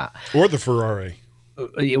did that. Or the Ferrari.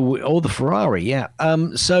 Or the Ferrari, yeah.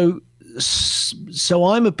 So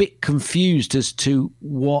I'm a bit confused as to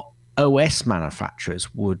what OS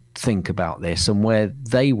manufacturers would think about this and where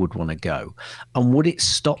they would want to go, and would it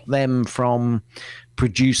stop them from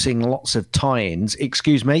producing lots of tie-ins?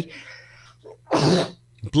 Excuse me.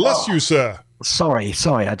 Bless you, sir. Sorry,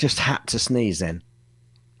 I just had to sneeze then.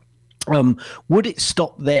 Would it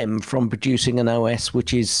stop them from producing an OS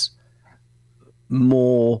which is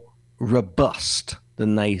more robust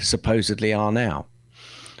than they supposedly are now?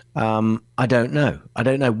 I don't know.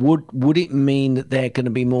 Would it mean that they're going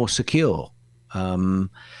to be more secure?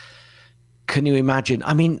 Can you imagine?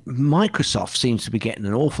 I mean, Microsoft seems to be getting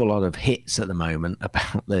an awful lot of hits at the moment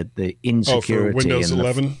about the insecurity. For Windows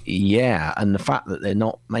 11? And the fact that they're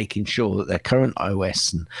not making sure that their current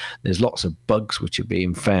OS, and there's lots of bugs which are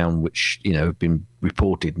being found, which have been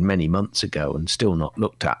reported many months ago and still not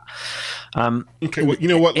looked at. Okay, well, you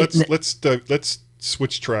know what? Let's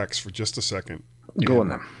switch tracks for just a second. Go on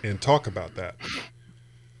then. And talk about that.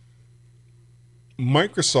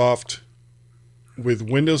 Microsoft with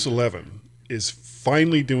Windows 11 is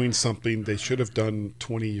finally doing something they should have done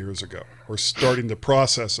 20 years ago, or starting the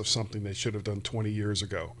process of something they should have done 20 years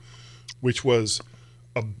ago, which was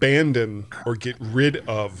abandon or get rid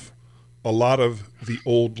of a lot of the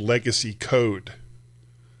old legacy code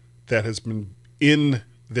that has been in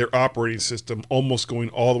their operating system, almost going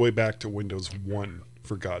all the way back to Windows 1,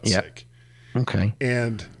 for God's sake. Okay.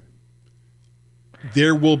 And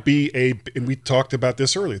there will be and we talked about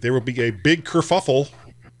this earlier, there will be a big kerfuffle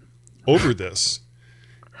over this.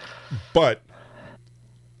 But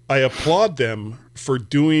I applaud them for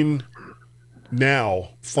doing now,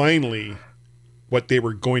 finally, what they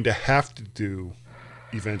were going to have to do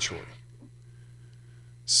eventually.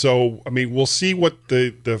 So, I mean, we'll see what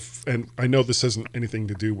and I know this hasn't anything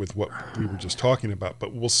to do with what we were just talking about,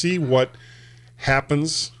 but we'll see what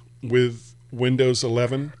happens with Windows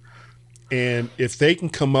 11. And if they can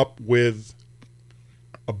come up with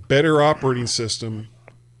a better operating system.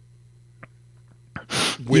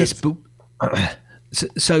 Yes, but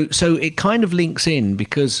so it kind of links in,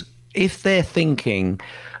 because if they're thinking,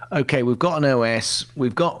 okay, we've got an OS,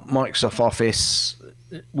 we've got Microsoft Office,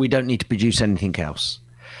 we don't need to produce anything else,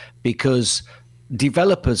 because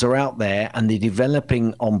developers are out there and they're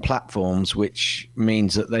developing on platforms, which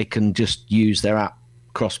means that they can just use their app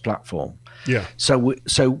cross-platform. Yeah. So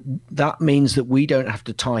that means that we don't have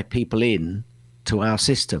to tie people in to our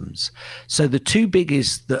systems. So the two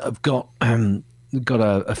biggest that have got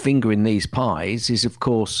a finger in these pies is, of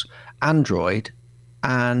course, Android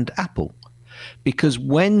and Apple, because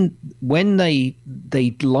when they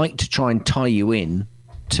like to try and tie you in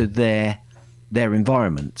to their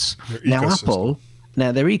environments. Now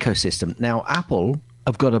their ecosystem. Now Apple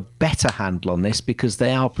have got a better handle on this because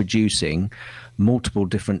they are producing multiple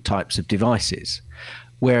different types of devices.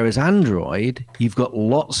 Whereas Android, you've got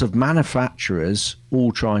lots of manufacturers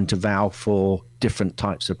all trying to vow for different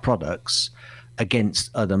types of products against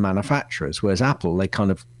other manufacturers. Whereas Apple, they kind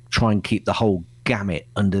of try and keep the whole gamut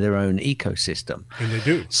under their own ecosystem. And they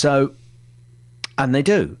do. So, and they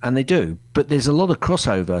do. But there's a lot of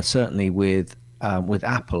crossover, certainly with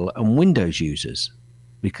Apple and Windows users,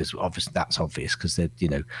 because obviously that's obvious, because they're, you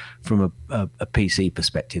know, from a PC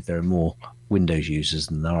perspective, there are more Windows users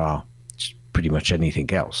than there are pretty much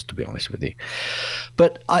anything else, to be honest with you.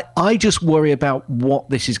 But I just worry about what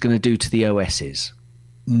this is going to do to the OSs,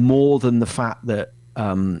 more than the fact that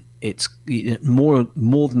it's more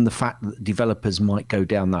than the fact that developers might go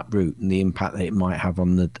down that route and the impact that it might have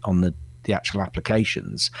on the actual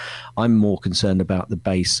applications. I'm more concerned about the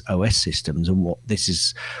base OS systems and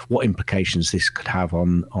what implications this could have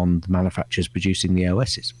on the manufacturers producing the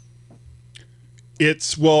OSs.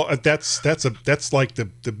 That's like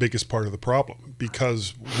the biggest part of the problem,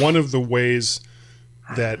 because one of the ways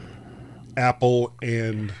that Apple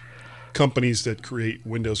and companies that create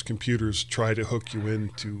Windows computers try to hook you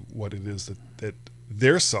into what it is that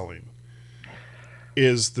they're selling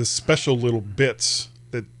is the special little bits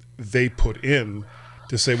that they put in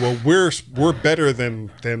to say, well, we're better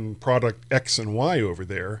than product X and Y over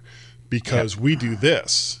there because we do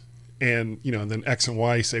this. And, you know, and then X and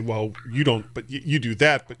Y say, well, you don't, but you do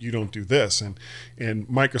that, but you don't do this. And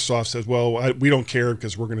Microsoft says, well, we don't care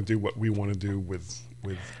because we're going to do what we want to do with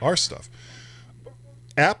our stuff.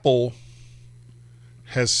 Apple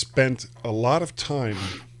has spent a lot of time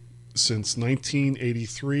since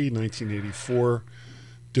 1983, 1984,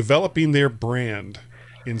 developing their brand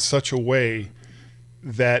in such a way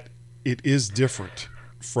that it is different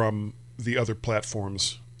from the other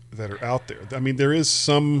platforms that are out there. I mean, there is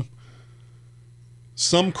some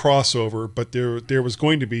crossover, but there was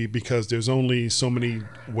going to be, because there's only so many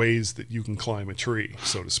ways that you can climb a tree,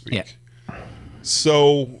 so to speak. Yeah.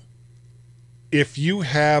 So if you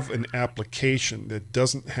have an application that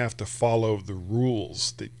doesn't have to follow the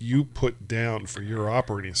rules that you put down for your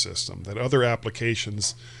operating system, that other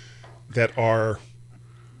applications that are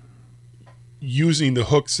using the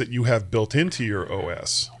hooks that you have built into your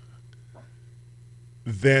OS,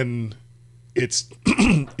 then it's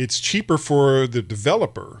it's cheaper for the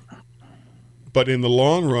developer, but in the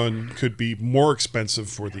long run could be more expensive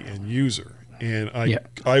for the end user. And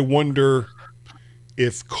I wonder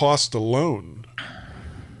if cost alone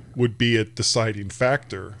would be a deciding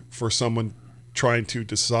factor for someone trying to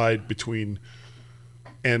decide between,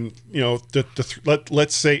 and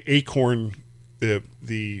let's say Acorn, the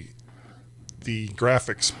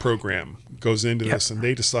graphics program goes into this, and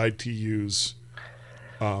they decide to use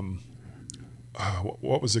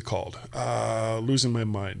what was it called? Losing my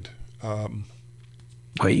mind. Where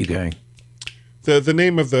are you going? The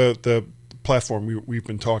name of the platform we've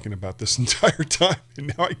been talking about this entire time, and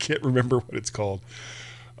now I can't remember what it's called.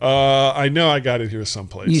 I know I got it here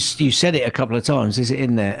someplace. You said it a couple of times. Is it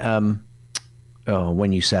in there?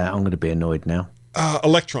 When you say it, I'm going to be annoyed now.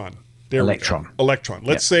 Electron. Electron. Electron.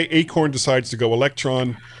 Let's say Acorn decides to go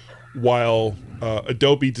Electron, while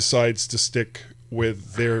Adobe decides to stick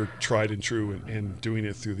with their tried and true and doing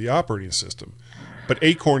it through the operating system. But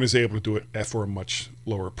Acorn is able to do it for a much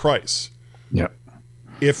lower price. Yeah.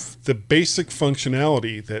 If the basic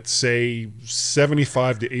functionality that, say,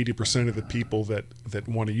 75 to 80% of the people that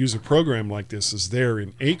want to use a program like this is there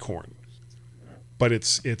in Acorn, but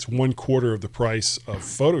it's 1/4 of the price of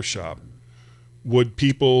Photoshop, would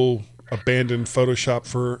people abandon Photoshop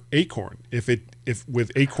for Acorn if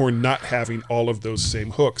with Acorn not having all of those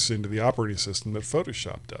same hooks into the operating system that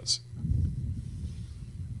Photoshop does?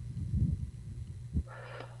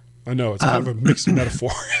 I know it's kind of a mixed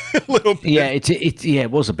metaphor, a little bit. Yeah,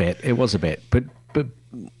 it was a bit. It was a bit, but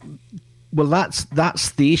well,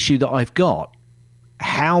 that's the issue that I've got.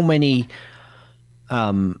 How many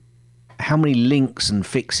links and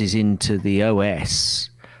fixes into the OS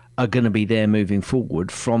are going to be there moving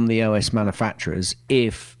forward from the OS manufacturers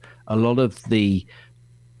if a lot of the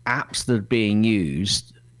apps that are being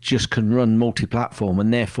used just can run multi-platform,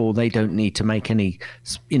 and therefore they don't need to make any,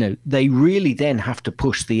 they really then have to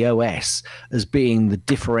push the OS as being the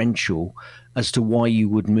differential as to why you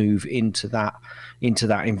would move into that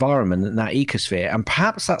environment and that ecosphere. And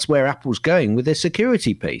perhaps that's where Apple's going with their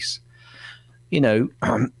security piece.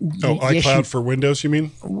 iCloud for Windows, you mean?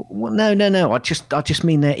 Well, no. I just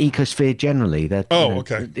mean their ecosphere generally.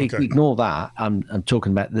 Okay. Ignore that. I'm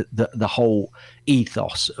talking about the whole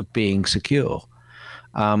ethos of being secure.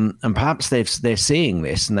 And perhaps they're seeing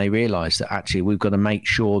this and they realize that actually we've got to make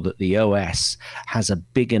sure that the OS has a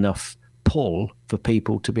big enough pull for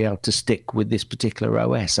people to be able to stick with this particular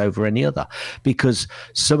OS over any other, because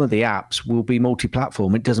some of the apps will be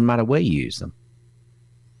multi-platform. It doesn't matter where you use them.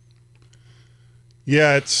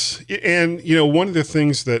 Yeah, one of the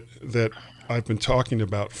things that I've been talking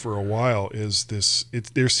about for a while is this.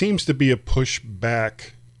 There seems to be a push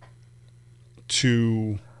back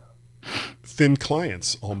to thin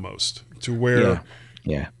clients almost, to where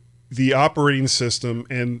the operating system,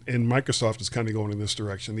 and Microsoft is kind of going in this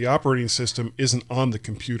direction. The operating system isn't on the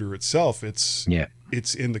computer itself. It's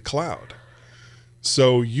in the cloud.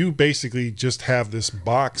 So you basically just have this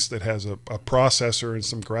box that has a processor and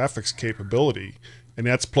some graphics capability, and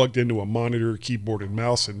that's plugged into a monitor, keyboard, and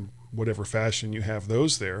mouse in whatever fashion you have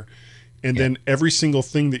those there. And then every single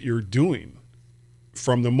thing that you're doing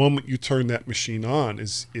from the moment you turn that machine on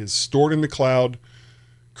is stored in the cloud,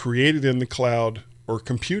 created in the cloud, or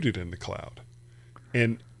computed in the cloud.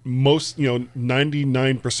 And most,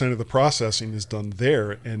 99% of the processing is done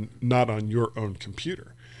there and not on your own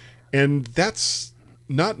computer. And that's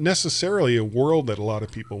not necessarily a world that a lot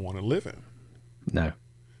of people want to live in. No.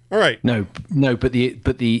 All right. No, but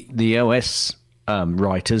the OS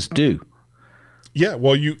writers do. Yeah,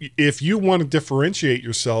 well, if you want to differentiate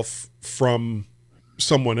yourself from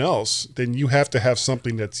someone else, then you have to have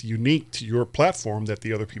something that's unique to your platform that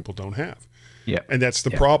the other people don't have. Yeah. And that's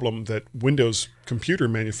the problem that Windows computer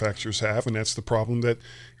manufacturers have, and that's the problem that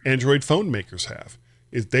Android phone makers have,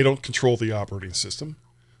 is they don't control the operating system.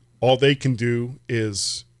 All they can do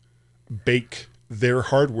is bake their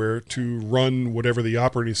hardware to run whatever the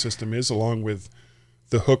operating system is, along with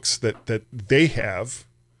the hooks that they have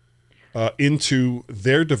into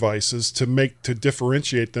their devices to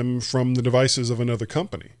differentiate them from the devices of another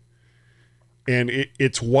company. And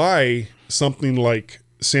it's why something like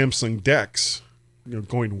Samsung DeX,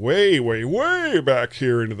 going way, way, way back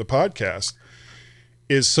here into the podcast,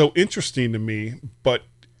 is so interesting to me, but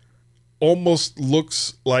almost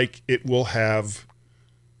looks like it will have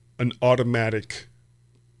an automatic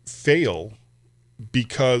fail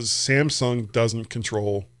because Samsung doesn't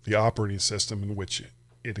control the operating system in which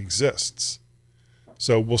it exists.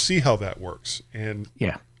 So we'll see how that works. And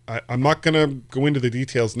Yeah. I'm not going to go into the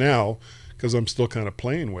details now because I'm still kind of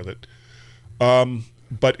playing with it.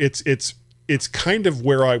 But it's kind of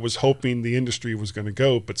where I was hoping the industry was going to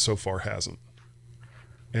go, but so far hasn't.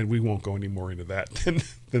 And we won't go any more into that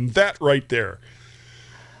than that right there.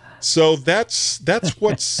 So that's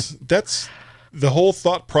the whole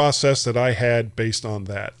thought process that I had based on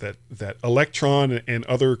that Electron and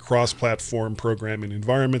other cross-platform programming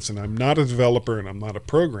environments, and I'm not a developer and I'm not a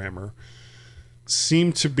programmer,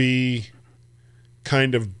 seem to be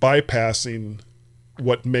kind of bypassing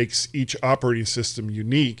what makes each operating system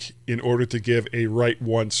unique in order to give a write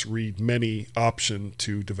once, read many option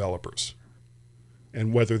to developers.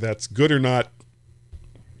 And whether that's good or not,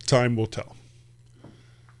 time will tell.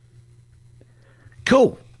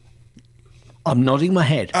 Cool. I'm nodding my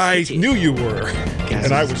head. I knew you were,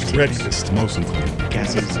 and I was ready to start. Mostly.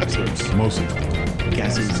 Gass's tips. Mostly.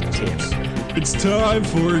 Gass's tips. It's time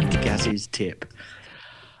for Gass's tip.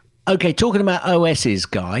 Okay, talking about OSs,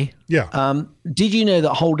 Guy. Yeah. Did you know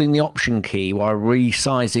that holding the Option key while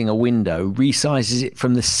resizing a window resizes it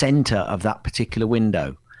from the center of that particular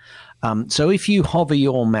window? So if you hover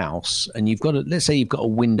your mouse and let's say you've got a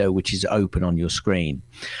window which is open on your screen,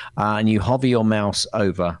 and you hover your mouse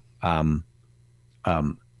over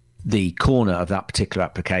the corner of that particular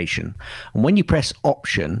application, and when you press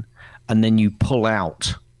Option and then you pull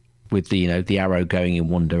out with the arrow going in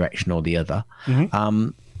one direction or the other,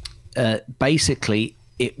 basically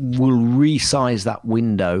it will resize that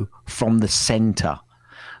window from the center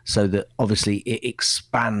so that obviously it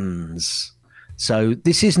expands. So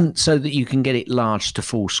this isn't so that you can get it large to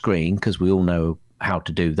full screen, because we all know how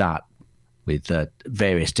to do that with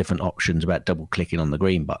various different options about double clicking on the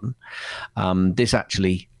green button. This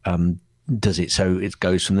actually does it so it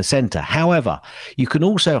goes from the center. However, you can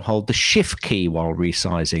also hold the Shift key while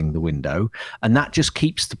resizing the window, and that just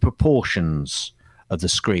keeps the proportions of the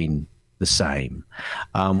screen the same,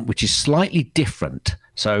 which is slightly different.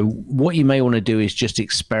 So what you may want to do is just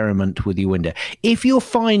experiment with your window. If you're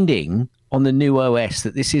finding on the new OS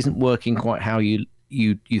that this isn't working quite how you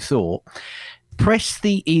thought, press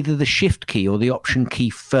either the Shift key or the Option key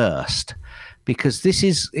first, because this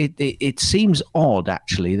is it seems odd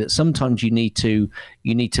actually that sometimes you need to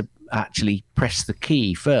actually press the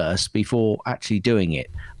key first before actually doing it.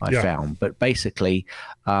 I found, but basically,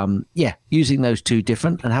 using those two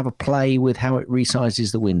different and have a play with how it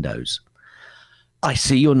resizes the windows. I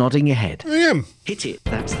see you're nodding your head. I am. Hit it.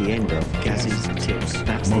 That's the end of Gass's tips.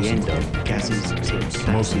 That's the end of Gass's tips.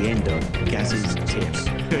 That's the end of Gass's tips.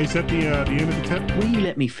 Is that the end of the tip? Will you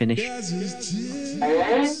let me finish?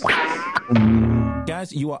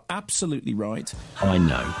 Gaz, you are absolutely right. I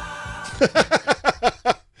know.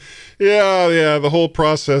 Yeah, the whole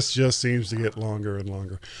process just seems to get longer and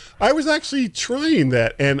longer. I was actually trying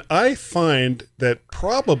that, and I find that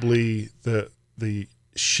probably the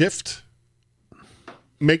Shift,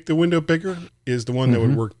 make the window bigger, is the one that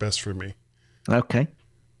would work best for me. Okay.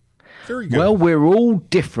 Very good. Well, we're all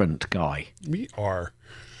different, Guy. We are.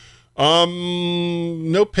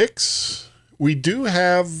 No picks. We do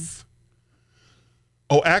have...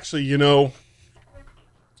 Oh, actually, no,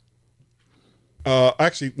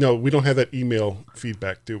 we don't have that email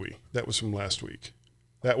feedback, do we? That was from last week.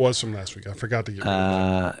 I forgot to get rid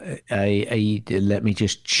of that. Let me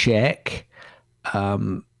just check.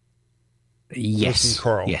 Yes. Listen,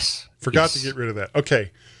 Carl. Yes. Forgot to get rid of that.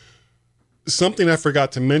 Okay. Something I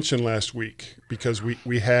forgot to mention last week, because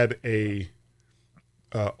we had a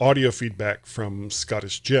audio feedback from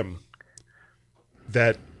Scottish Jim,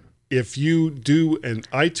 that if you do an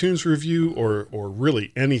iTunes review or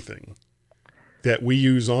really anything that we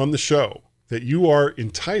use on the show, that you are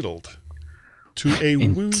entitled to a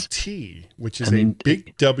Woo T, which is a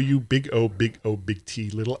big W, big O, big O, big T,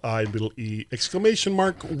 little I, little E, exclamation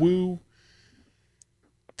mark, Woo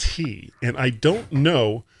T. And I don't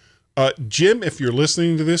know, Jim, if you're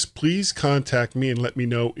listening to this, please contact me and let me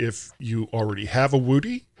know if you already have a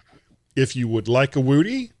Woody, if you would like a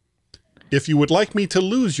Woody, if you would like me to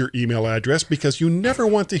lose your email address because you never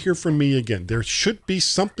want to hear from me again. There should be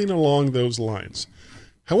something along those lines.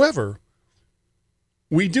 However,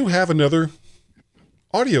 we do have another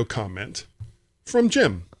audio comment from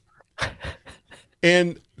Jim.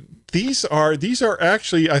 And these are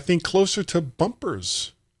actually, I think, closer to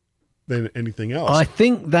bumpers than anything else. I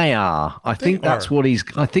think they are. I think that's what he's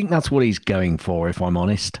going for, if I'm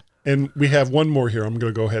honest. And we have one more here. I'm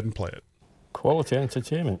going to go ahead and play it. Quality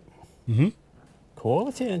entertainment. Mm-hmm.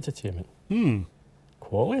 Quality entertainment.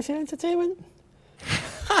 Quality entertainment.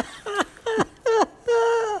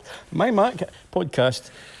 My Mac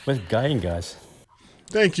podcast with Guy and Gaz.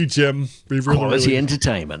 Thank you, Jim. We really, Quality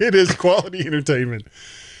entertainment. It is quality entertainment.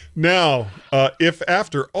 Now, if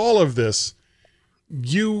after all of this,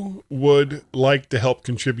 you would like to help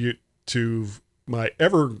contribute to my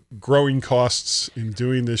ever-growing costs in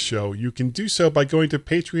doing this show, you can do so by going to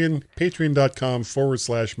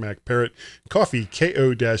patreon.com/MacParrot, coffee,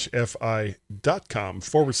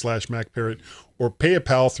 ko-fi.com/MacParrot, or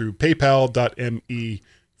PayPal through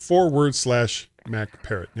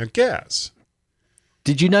paypal.me/MacParrot. Now, Gaz.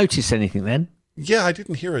 Did you notice anything then? Yeah, I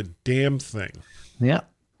didn't hear a damn thing. Yeah.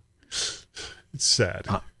 It's sad.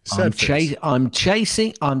 I'm changing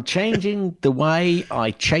the way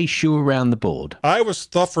I chase you around the board. I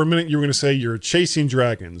thought for a minute you were going to say you're chasing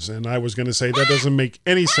dragons, and I was going to say that doesn't make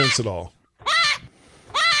any sense at all.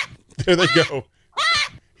 There they go.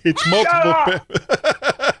 It's multiple.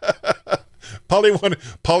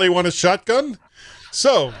 Polly want a shotgun?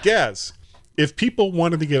 So, Gaz, if people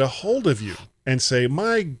wanted to get a hold of you and say,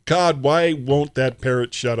 my God, why won't that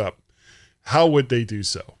parrot shut up? How would they do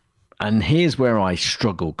so? And here's where I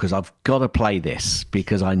struggle, because I've got to play this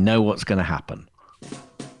because I know what's going to happen.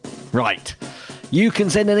 Right. You can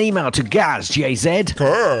send an email to GazJZ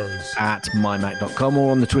at mymac.com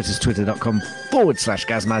or on the Twitters,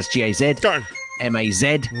 twitter.com/GazMazGAZ. MAZ.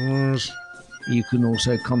 You can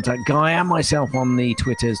also contact Guy and myself on the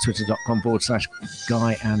Twitters,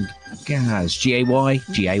 twitter.com/Guy and Gaz. GAY,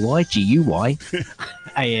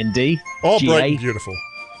 AND. All bright and beautiful.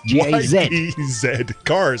 GAZ.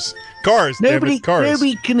 Cars. Nobody cars.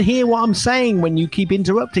 Nobody can hear what I'm saying when you keep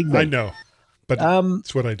interrupting me. I know, but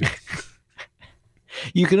that's what I do.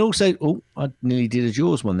 You can also, I nearly did a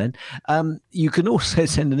Jaws one then. You can also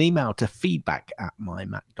send an email to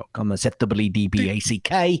feedback@mymac.com. That's FEEDBACK.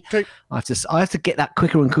 Okay. I have to get that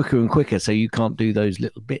quicker and quicker and quicker, so you can't do those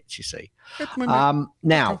little bits, you see. Now.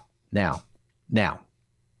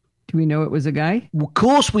 Do we know it was a guy? Of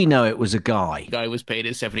course we know it was a guy. Guy was paid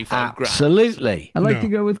at 75 grand. Absolutely. I like to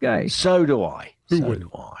go with Guy. So do I. Who so wouldn't?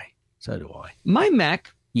 do I. So do I. My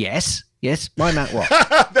Mac. Yes. My Mac what?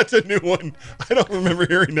 That's a new one. I don't remember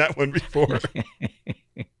hearing that one before.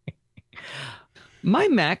 My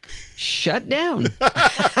Mac shut down.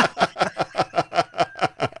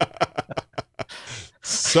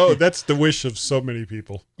 So that's the wish of so many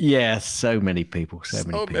people. Yes, so many people. So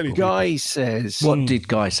many people. Guy says. What did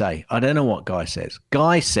Guy say? I don't know what Guy says.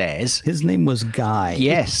 Guy says. His name was Guy.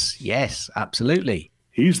 Yes, absolutely.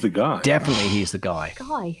 He's the guy. Definitely he's the guy.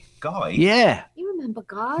 Guy? Yeah. You remember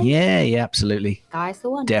Guy? Yeah, absolutely. Guy's the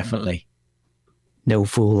one. Definitely. No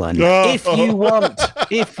fooling. If you want.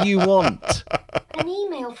 An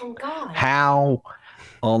email from Guy. How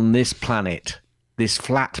on this planet, this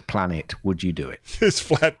flat planet, would you do it? This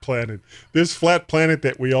flat planet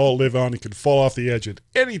that we all live on and can fall off the edge at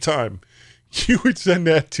any time. You would send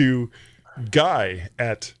that to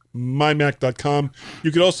guy@mymac.com.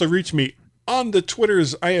 You could also reach me on the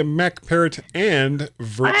Twitters. I am MacParrot and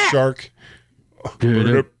VertShark over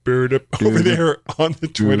there on the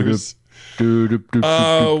Twitters.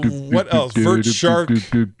 What else?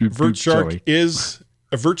 VertShark is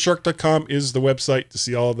vertshark.com is the website to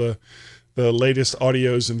see all the latest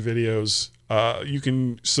audios and videos. You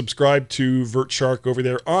can subscribe to VertShark over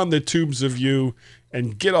there on the Tubes of You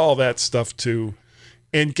and get all that stuff too.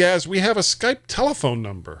 And Gaz, we have a Skype telephone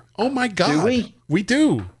number. Oh my God. Do we? We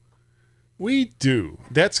do.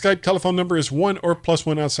 That Skype telephone number is 1 or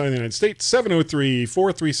 +1 outside the United States,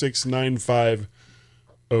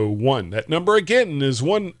 703-436-9501. That number again is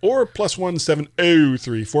 1 or +1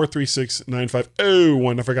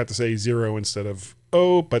 703-436-9501. I forgot to say 0 instead of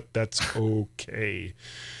O, but that's okay.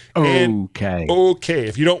 Okay. Okay.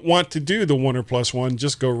 If you don't want to do the 1 or +1,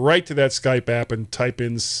 just go right to that Skype app and type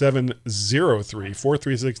in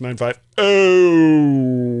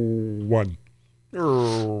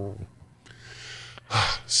 703-436-9501.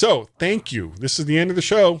 So, thank you. This is the end of the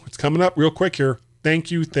show. It's coming up real quick here. Thank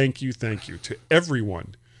you to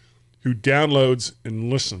everyone who downloads and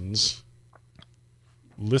listens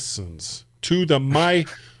to the mymac.com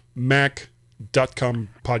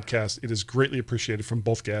podcast. It is greatly appreciated from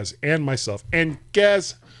both Gaz and myself. And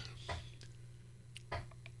Gaz,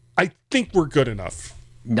 I think we're good enough.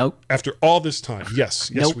 Nope. After all this time. Yes,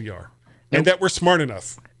 Nope. we are. And that we're smart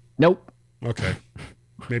enough. Nope. Okay.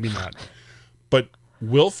 Maybe not. But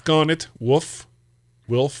Wilf Gonnet, Woof,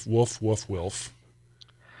 Wilf, Woof, Woof, Wilf.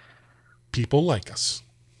 People like us.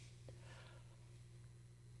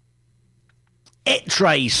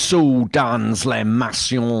 Être sous dans les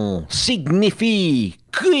massions signifie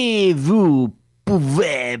que vous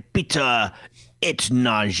pouvez Peter et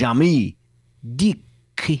n'a jamais dit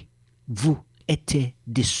que vous étiez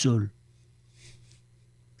des seuls.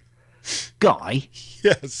 Guy?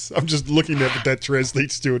 Yes, I'm just looking at what that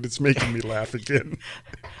translates to, and it's making me laugh again.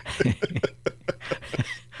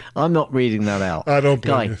 I'm not reading that out. I don't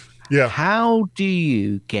blame Guy, you. Yeah. How do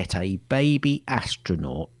you get a baby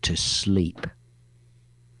astronaut to sleep?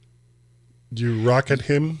 You rocket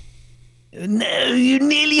him? No, you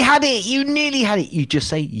nearly had it. You nearly had it. You just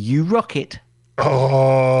say, you rocket.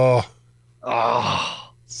 Oh.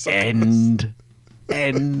 Oh. End.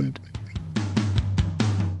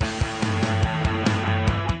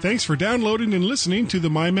 Thanks for downloading and listening to the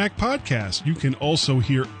MyMac Podcast. You can also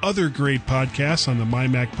hear other great podcasts on the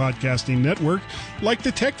MyMac Podcasting Network, like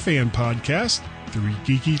the Tech Fan Podcast, Three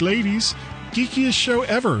Geeky Ladies, Geekiest Show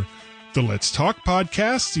Ever, the Let's Talk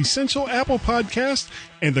Podcast, Essential Apple Podcast,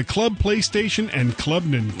 and the Club PlayStation and Club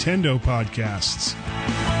Nintendo Podcasts.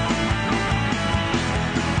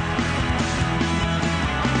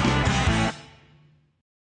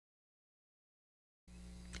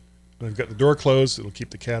 I've got the door closed. It'll keep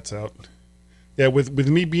the cats out. Yeah, with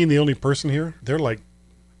me being the only person here, they're like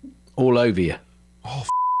all over you. All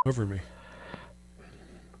over me.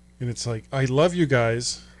 And it's like, I love you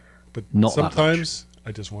guys, but Not that sometimes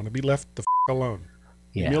I just want to be left the alone.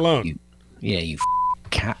 Yeah, Leave me alone. You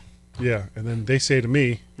cat. Yeah, and then they say to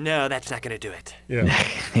me, No, that's not going to do it.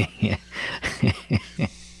 Yeah.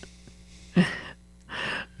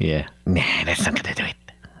 Yeah. Nah, that's not going to do it.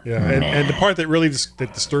 Yeah, and the part that really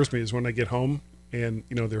that disturbs me is when I get home and,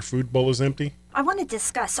 you know, their food bowl is empty. I want to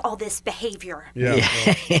discuss all this behavior. Yeah.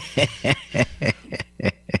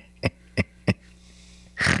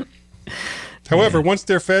 However, once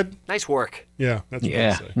they're fed... Nice work. Yeah, that's what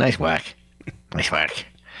I say. Nice work. Nice work.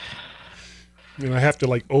 You know, I have to,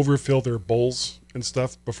 like, overfill their bowls and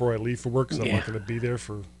stuff before I leave for work because I'm Yeah. not going to be there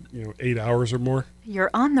for, 8 hours or more. You're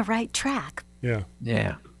on the right track. Yeah.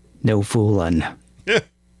 Yeah. No fooling. Yeah.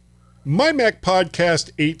 My Mac Podcast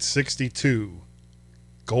 862.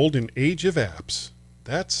 Golden Age of Apps.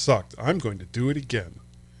 That sucked. I'm going to do it again.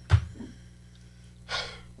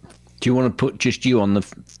 Do you want to put just you on the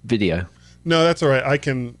video? No, that's all right. I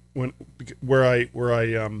can where I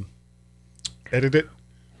edit it,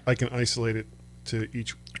 I can isolate it to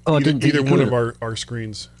each Oh, I didn't think either you one could. of our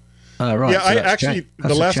screens. Right. Yeah, so I that's actually that's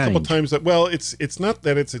the a last couple change. times that it's not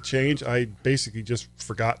that it's a change. I basically just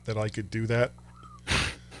forgot that I could do that.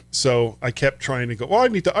 So I kept trying to go, well, I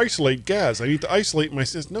need to isolate Gaz. I need to isolate my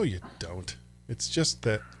sis. No, you don't. It's just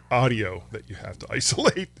that audio that you have to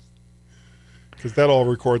isolate. Because that all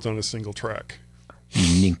records on a single track.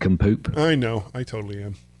 Nincompoop. I know. I totally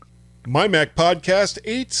am. My Mac Podcast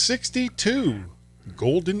 862.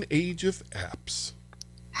 Golden Age of Apps.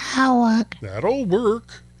 That'll work. That'll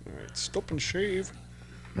work. All right, stop and shave.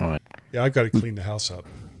 All right. Yeah, I've got to clean the house up.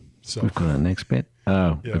 So We've got the next bit.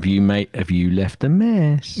 Oh, Yeah. have you left a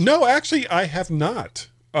mess? No, actually, I have not.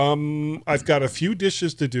 I've got a few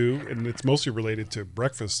dishes to do, and it's mostly related to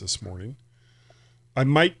breakfast this morning. I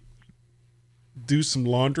might do some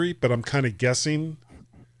laundry, but I'm kind of guessing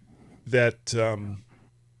that They'll have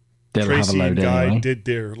a Tracy load and Guy anyway. did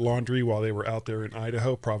their laundry while they were out there in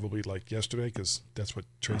Idaho, probably like yesterday, because that's what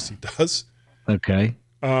Tracy does. Okay.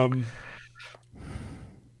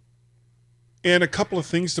 And a couple of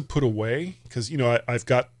things to put away, because, I've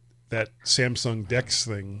got that Samsung Dex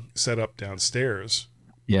thing set up downstairs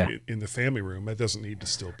Yeah. in the family room. That doesn't need to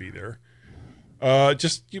still be there.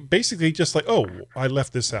 Basically just like, oh, I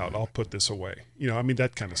left this out. I'll put this away.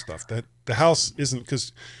 That kind of stuff. That the house isn't,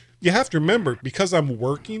 because you have to remember, because I'm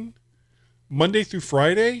working Monday through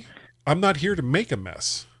Friday, I'm not here to make a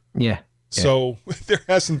mess. Yeah. So there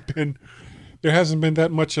hasn't been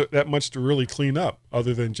that much to really clean up,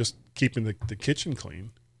 other than just keeping the kitchen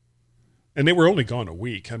clean. And they were only gone a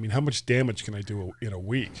week. I mean, how much damage can I do in a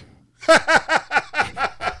week?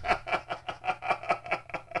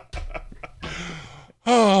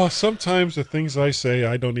 Oh, sometimes the things I say,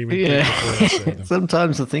 I don't even think before I say them.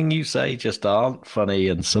 Sometimes the thing you say just aren't funny,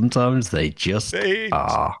 and sometimes they just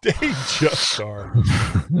are. They just are.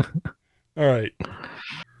 All right.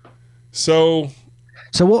 So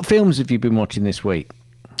what films have you been watching this week?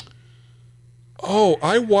 Oh,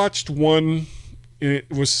 I watched one. And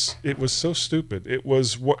it was so stupid. It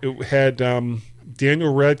had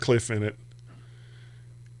Daniel Radcliffe in it,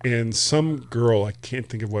 and some girl, I can't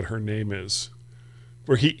think of what her name is,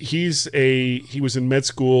 where he was in med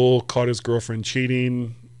school, caught his girlfriend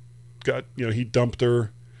cheating, he dumped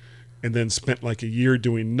her, and then spent like a year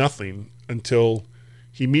doing nothing until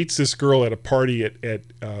he meets this girl at a party at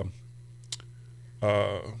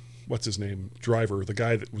what's his name? Driver, the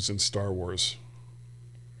guy that was in Star Wars.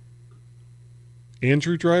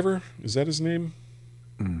 Andrew Driver? Is that his name?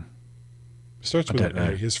 Starts with an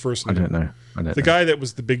A. His first name. I don't know. The guy that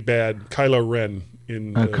was the big bad, Kylo Ren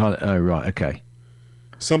in. Right. Okay.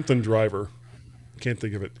 Something Driver. Can't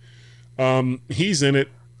think of it. He's in it,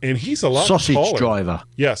 and he's a lot Sausage taller. Driver.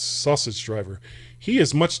 Yes, Sausage Driver. He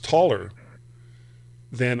is much taller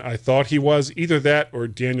than I thought he was. Either that or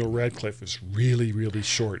Daniel Radcliffe is really, really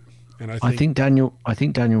short. And I think Daniel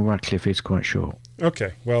Radcliffe is quite short.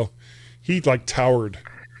 Okay, well, he like towered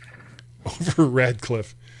over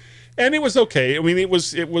Radcliffe, and it was okay. I mean, it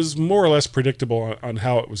was more or less predictable on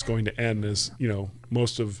how it was going to end, as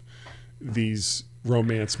most of these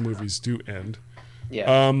romance movies do end.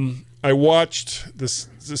 Yeah. I watched the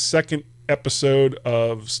second episode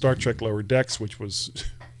of Star Trek Lower Decks, which was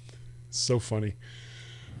so funny.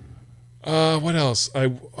 What else? I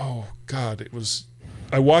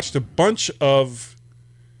watched a bunch of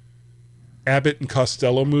Abbott and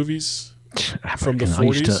Costello movies from the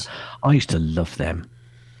 40s. I used to love them.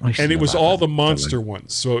 And it was all the monster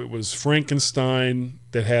ones. So it was Frankenstein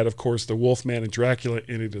that had, of course, the Wolfman and Dracula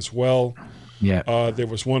in it as well. Yeah. There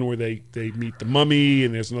was one where they meet the mummy,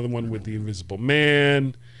 and there's another one with the Invisible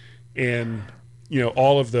Man, and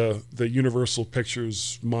all of the Universal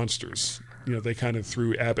Pictures monsters. They kind of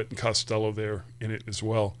threw Abbott and Costello there in it as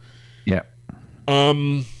well. Yeah.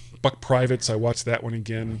 Buck Privates, I watched that one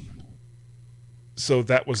again. So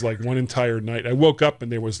that was like one entire night. I woke up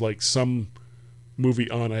and there was like some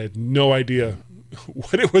movie on. I had no idea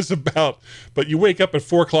what it was about. But you wake up at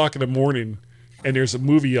 4:00 in the morning and there's a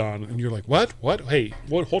movie on, and you're like, what? Hey,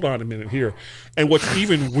 hold on a minute here. And what's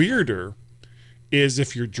even weirder is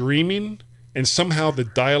if you're dreaming and somehow the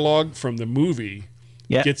dialogue from the movie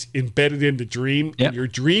gets embedded in the dream, and your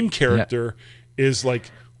dream character is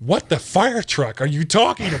like, what the fire truck are you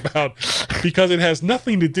talking about? Because it has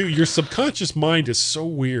nothing to do. Your subconscious mind is so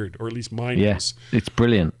weird, or at least mine is. It's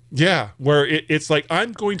brilliant. Yeah, where it's like,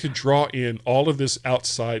 I'm going to draw in all of this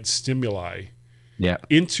outside stimuli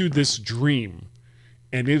into this dream,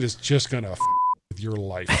 and it is just going to with your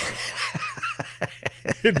life.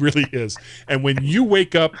 It really is. And when you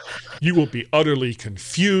wake up, you will be utterly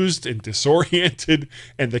confused and disoriented,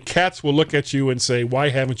 and the cats will look at you and say, why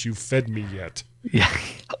haven't you fed me yet? Yeah,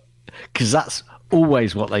 because that's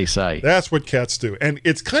always what they say. That's what cats do. And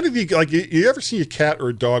it's kind of like, you ever see a cat or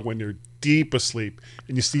a dog when they're deep asleep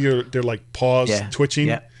and you see their like paws twitching?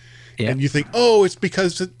 Yeah. And you think, oh, it's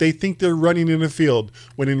because they think they're running in a field,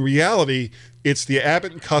 when in reality, it's the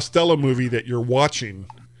Abbott and Costello movie that you're watching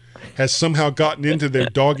has somehow gotten into their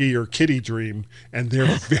doggy or kitty dream, and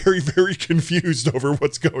they're very, very confused over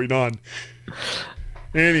what's going on.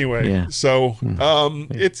 Anyway, so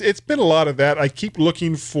it's been a lot of that. I keep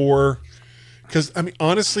looking for, because I mean,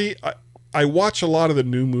 honestly, I watch a lot of the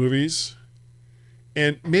new movies,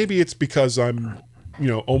 and maybe it's because I'm,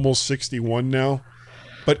 almost 61 now,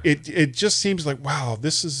 but it just seems like, wow,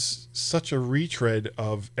 this is such a retread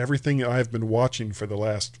of everything I've been watching for the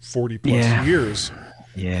last 40 plus years.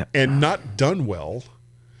 Yeah. And not done well,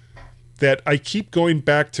 that I keep going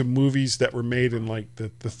back to movies that were made in like the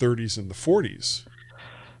 30s and the 40s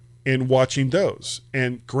and watching those.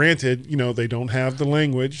 And granted, they don't have the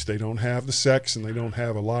language, they don't have the sex, and they don't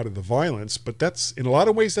have a lot of the violence, but that's, in a lot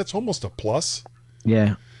of ways, that's almost a plus.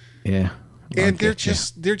 Yeah. Yeah. And they're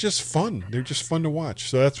just fun. They're just fun to watch.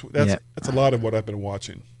 So that's a lot of what I've been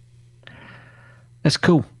watching. That's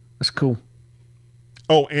cool.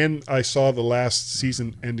 Oh, and I saw the last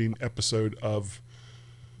season-ending episode of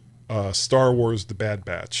Star Wars: The Bad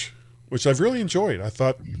Batch, which I've really enjoyed. I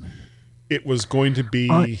thought it was going to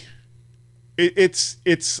be.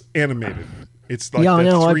 It's animated. It's like that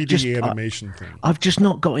 3D animation thing. I've just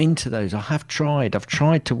not got into those. I have tried. I've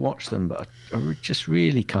tried to watch them, but I just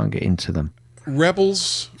really can't get into them.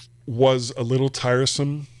 Rebels was a little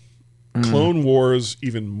tiresome. Clone Wars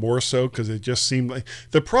even more so, because it just seemed like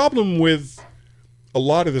the problem with a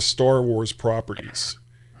lot of the Star Wars properties,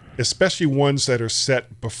 especially ones that are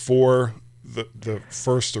set before the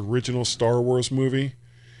first original Star Wars movie,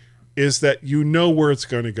 is that you know where it's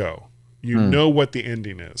going to go. You know what the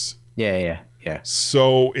ending is. Yeah.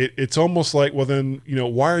 So it's almost like, well then,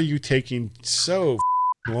 why are you taking so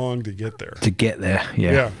long to get there?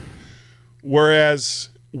 Yeah. Whereas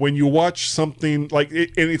when you watch something like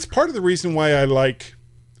it, and it's part of the reason why I like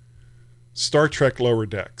Star Trek Lower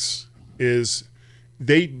Decks is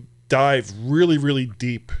they dive really, really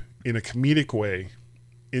deep in a comedic way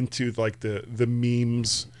into like the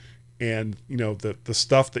memes and, you know, the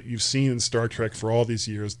stuff that you've seen in Star Trek for all these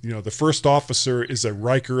years. You know, the first officer is a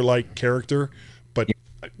Riker-like character, but, you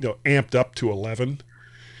know, amped up to 11.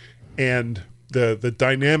 And the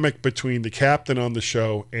dynamic between the captain on the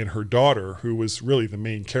show and her daughter, who was really the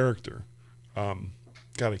main character,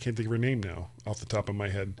 God, I can't think of her name now off the top of my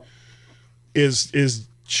head, is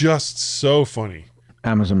just so funny.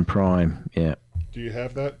 Amazon Prime, yeah. Do you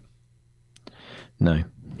have that? No.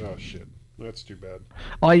 Oh, shit. That's too bad.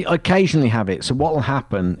 I occasionally have it. So what will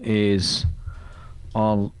happen is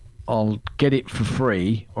I'll get it for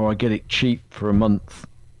free, or I get it cheap for a month,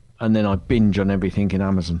 and then I binge on everything in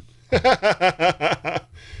Amazon.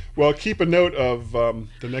 Well, keep a note of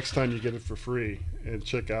the next time you get it for free and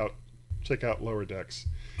check out Lower Decks.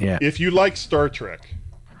 Yeah. If you like Star Trek,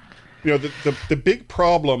 you know, the big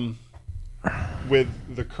problem with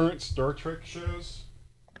the current Star Trek shows,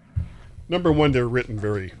 number one, they're written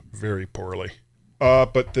very, very poorly.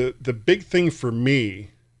 But the big thing for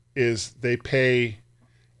me is they pay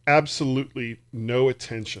absolutely no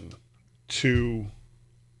attention to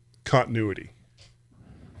continuity.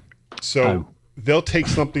 So they'll take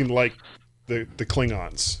something like the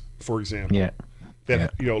Klingons, for example. Yeah.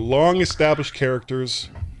 That, you know, long established characters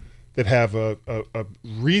that have a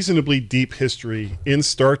reasonably deep history in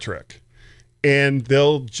Star Trek, and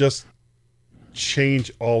they'll just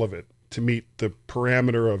change all of it to meet the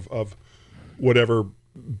parameter of whatever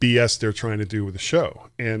BS they're trying to do with the show.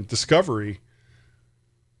 And Discovery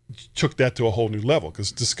took that to a whole new level,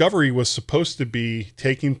 because Discovery was supposed to be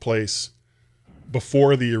taking place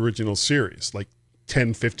before the original series, like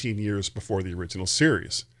 10, 15 years before the original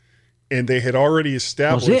series. And they had already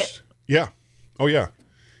established... Was it? Yeah. Oh, yeah.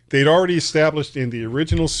 They'd already established in the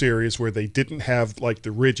original series, where they didn't have like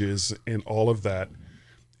the ridges and all of that,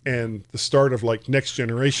 and the start of like Next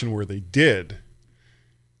Generation, where they did,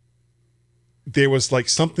 there was like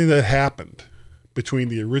something that happened between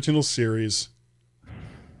the original series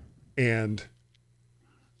and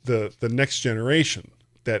the Next Generation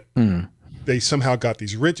that they somehow got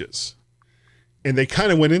these ridges. And they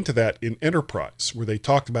kind of went into that in Enterprise, where they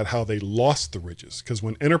talked about how they lost the ridges, because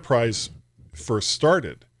when Enterprise first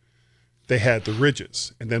started, they had the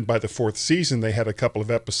ridges. And then by the 4th season, they had a couple of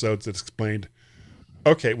episodes that explained,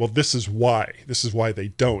 okay, well, this is why they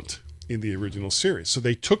don't in the original series. So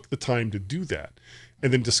they took the time to do that.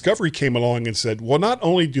 And then Discovery came along and said, well, not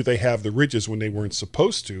only do they have the ridges when they weren't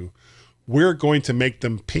supposed to, we're going to make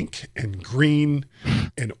them pink and green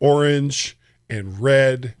and orange and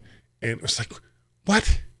red. And it was like,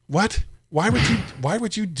 what? Why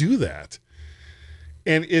would you do that?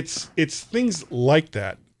 And it's things like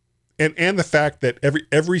that. And the fact that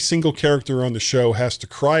every single character on the show has to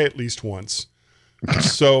cry at least once.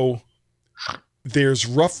 So there's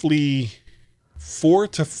roughly 4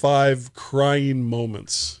 to 5 crying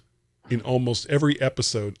moments in almost every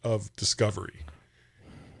episode of Discovery.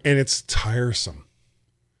 And it's tiresome.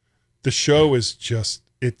 The show is just,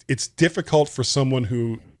 it's difficult for someone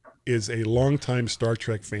who is a longtime Star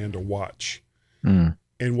Trek fan to watch.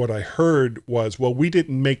 And what I heard was, well, we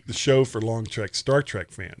didn't make the show for long-term Star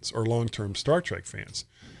Trek fans or long-term Star Trek fans.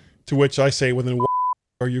 To which I say, well, then why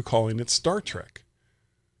are you calling it Star Trek?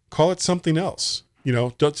 Call it something else. You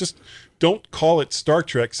know, don't call it Star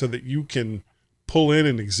Trek so that you can pull in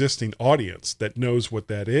an existing audience that knows what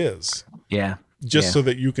that is. Yeah. Just so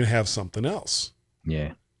that you can have something else.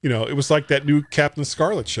 Yeah. You know, it was like that new Captain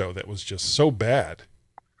Scarlet show that was just so bad.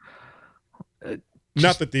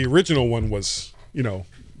 Not that the original one was, you know,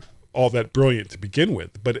 all that brilliant to begin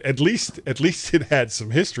with, but at least it had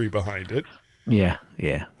some history behind it. Yeah,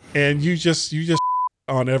 yeah. And you just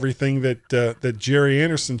on everything that Jerry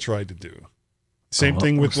Anderson tried to do. Same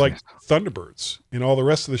thing with like Thunderbirds and all the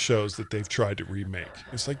rest of the shows that they've tried to remake.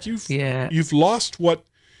 It's like you've lost what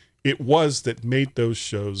it was that made those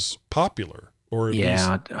shows popular, or at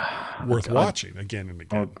least worth watching again and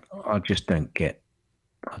again. I just don't get.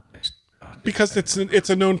 Because it's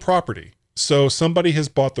a known property. So somebody has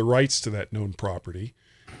bought the rights to that known property,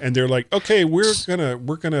 and they're like, okay, we're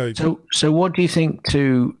gonna. So what do you think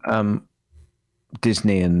to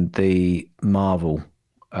Disney and the Marvel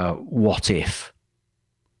What If?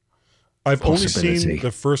 I've only seen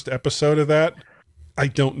the first episode of that. I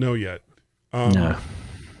don't know yet. No.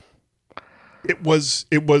 It was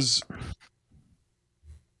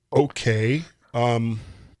okay.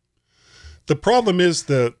 The problem is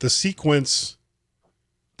the sequence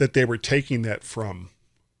that they were taking that from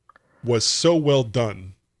was so well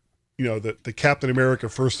done. You know, the Captain America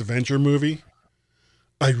First Avenger movie.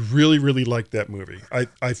 I really, really liked that movie.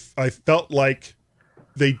 I felt like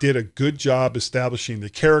they did a good job establishing the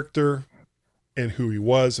character and who he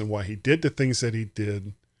was and why he did the things that he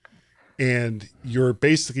did. And you're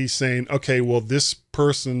basically saying, okay, well, this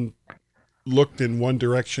person looked in one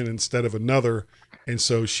direction instead of another. And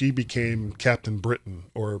so she became Captain Britain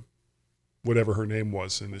or whatever her name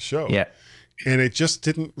was in the show. Yeah. And it just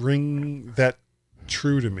didn't ring that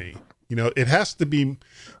true to me. You know, there has to be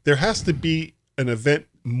an event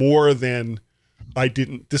more than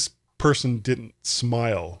this person didn't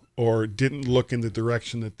smile or didn't look in the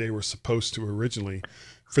direction that they were supposed to originally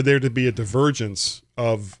for there to be a divergence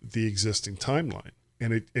of the existing timeline.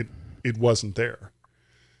 And it wasn't there.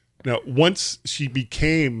 Now, once she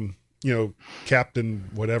became, you know, Captain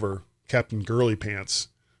Girly Pants,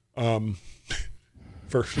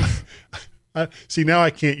 see, now I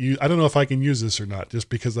don't know if I can use this or not just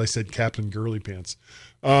because I said Captain Girly Pants.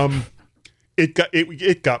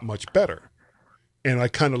 It got much better. And I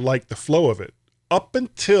kind of liked the flow of it up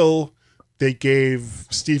until they gave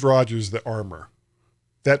Steve Rogers the armor.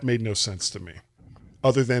 That made no sense to me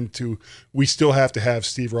other than we still have to have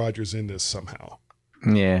Steve Rogers in this somehow.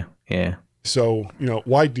 Yeah. Yeah. So, you know,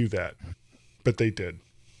 why do that? But they did.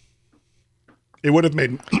 It would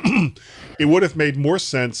have made more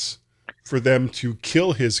sense for them to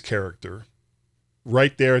kill his character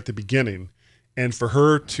right there at the beginning and for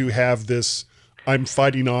her to have this I'm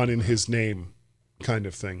fighting on in his name kind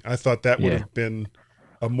of thing. I thought that would have been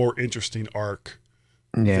a more interesting arc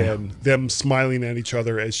than them smiling at each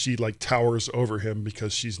other as she like towers over him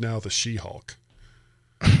because she's now the She-Hulk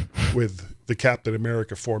with the Captain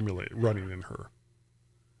America formula running in her.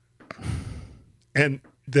 And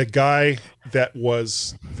the guy that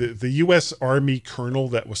was the U.S. Army colonel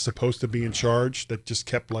that was supposed to be in charge that just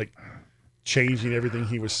kept like changing everything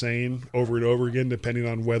he was saying over and over again, depending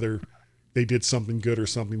on whether they did something good or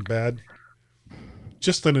something bad.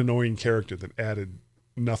 Just an annoying character that added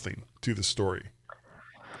nothing to the story.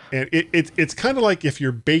 And it's kind of like if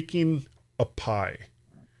you're baking a pie,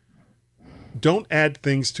 don't add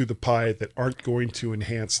things to the pie that aren't going to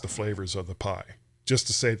enhance the flavors of the pie, just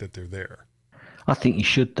to say that they're there. I think you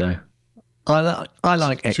should, though. I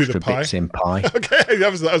like extra bits in pie. Okay, I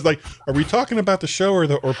was like, are we talking about the show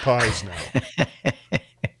or pies now?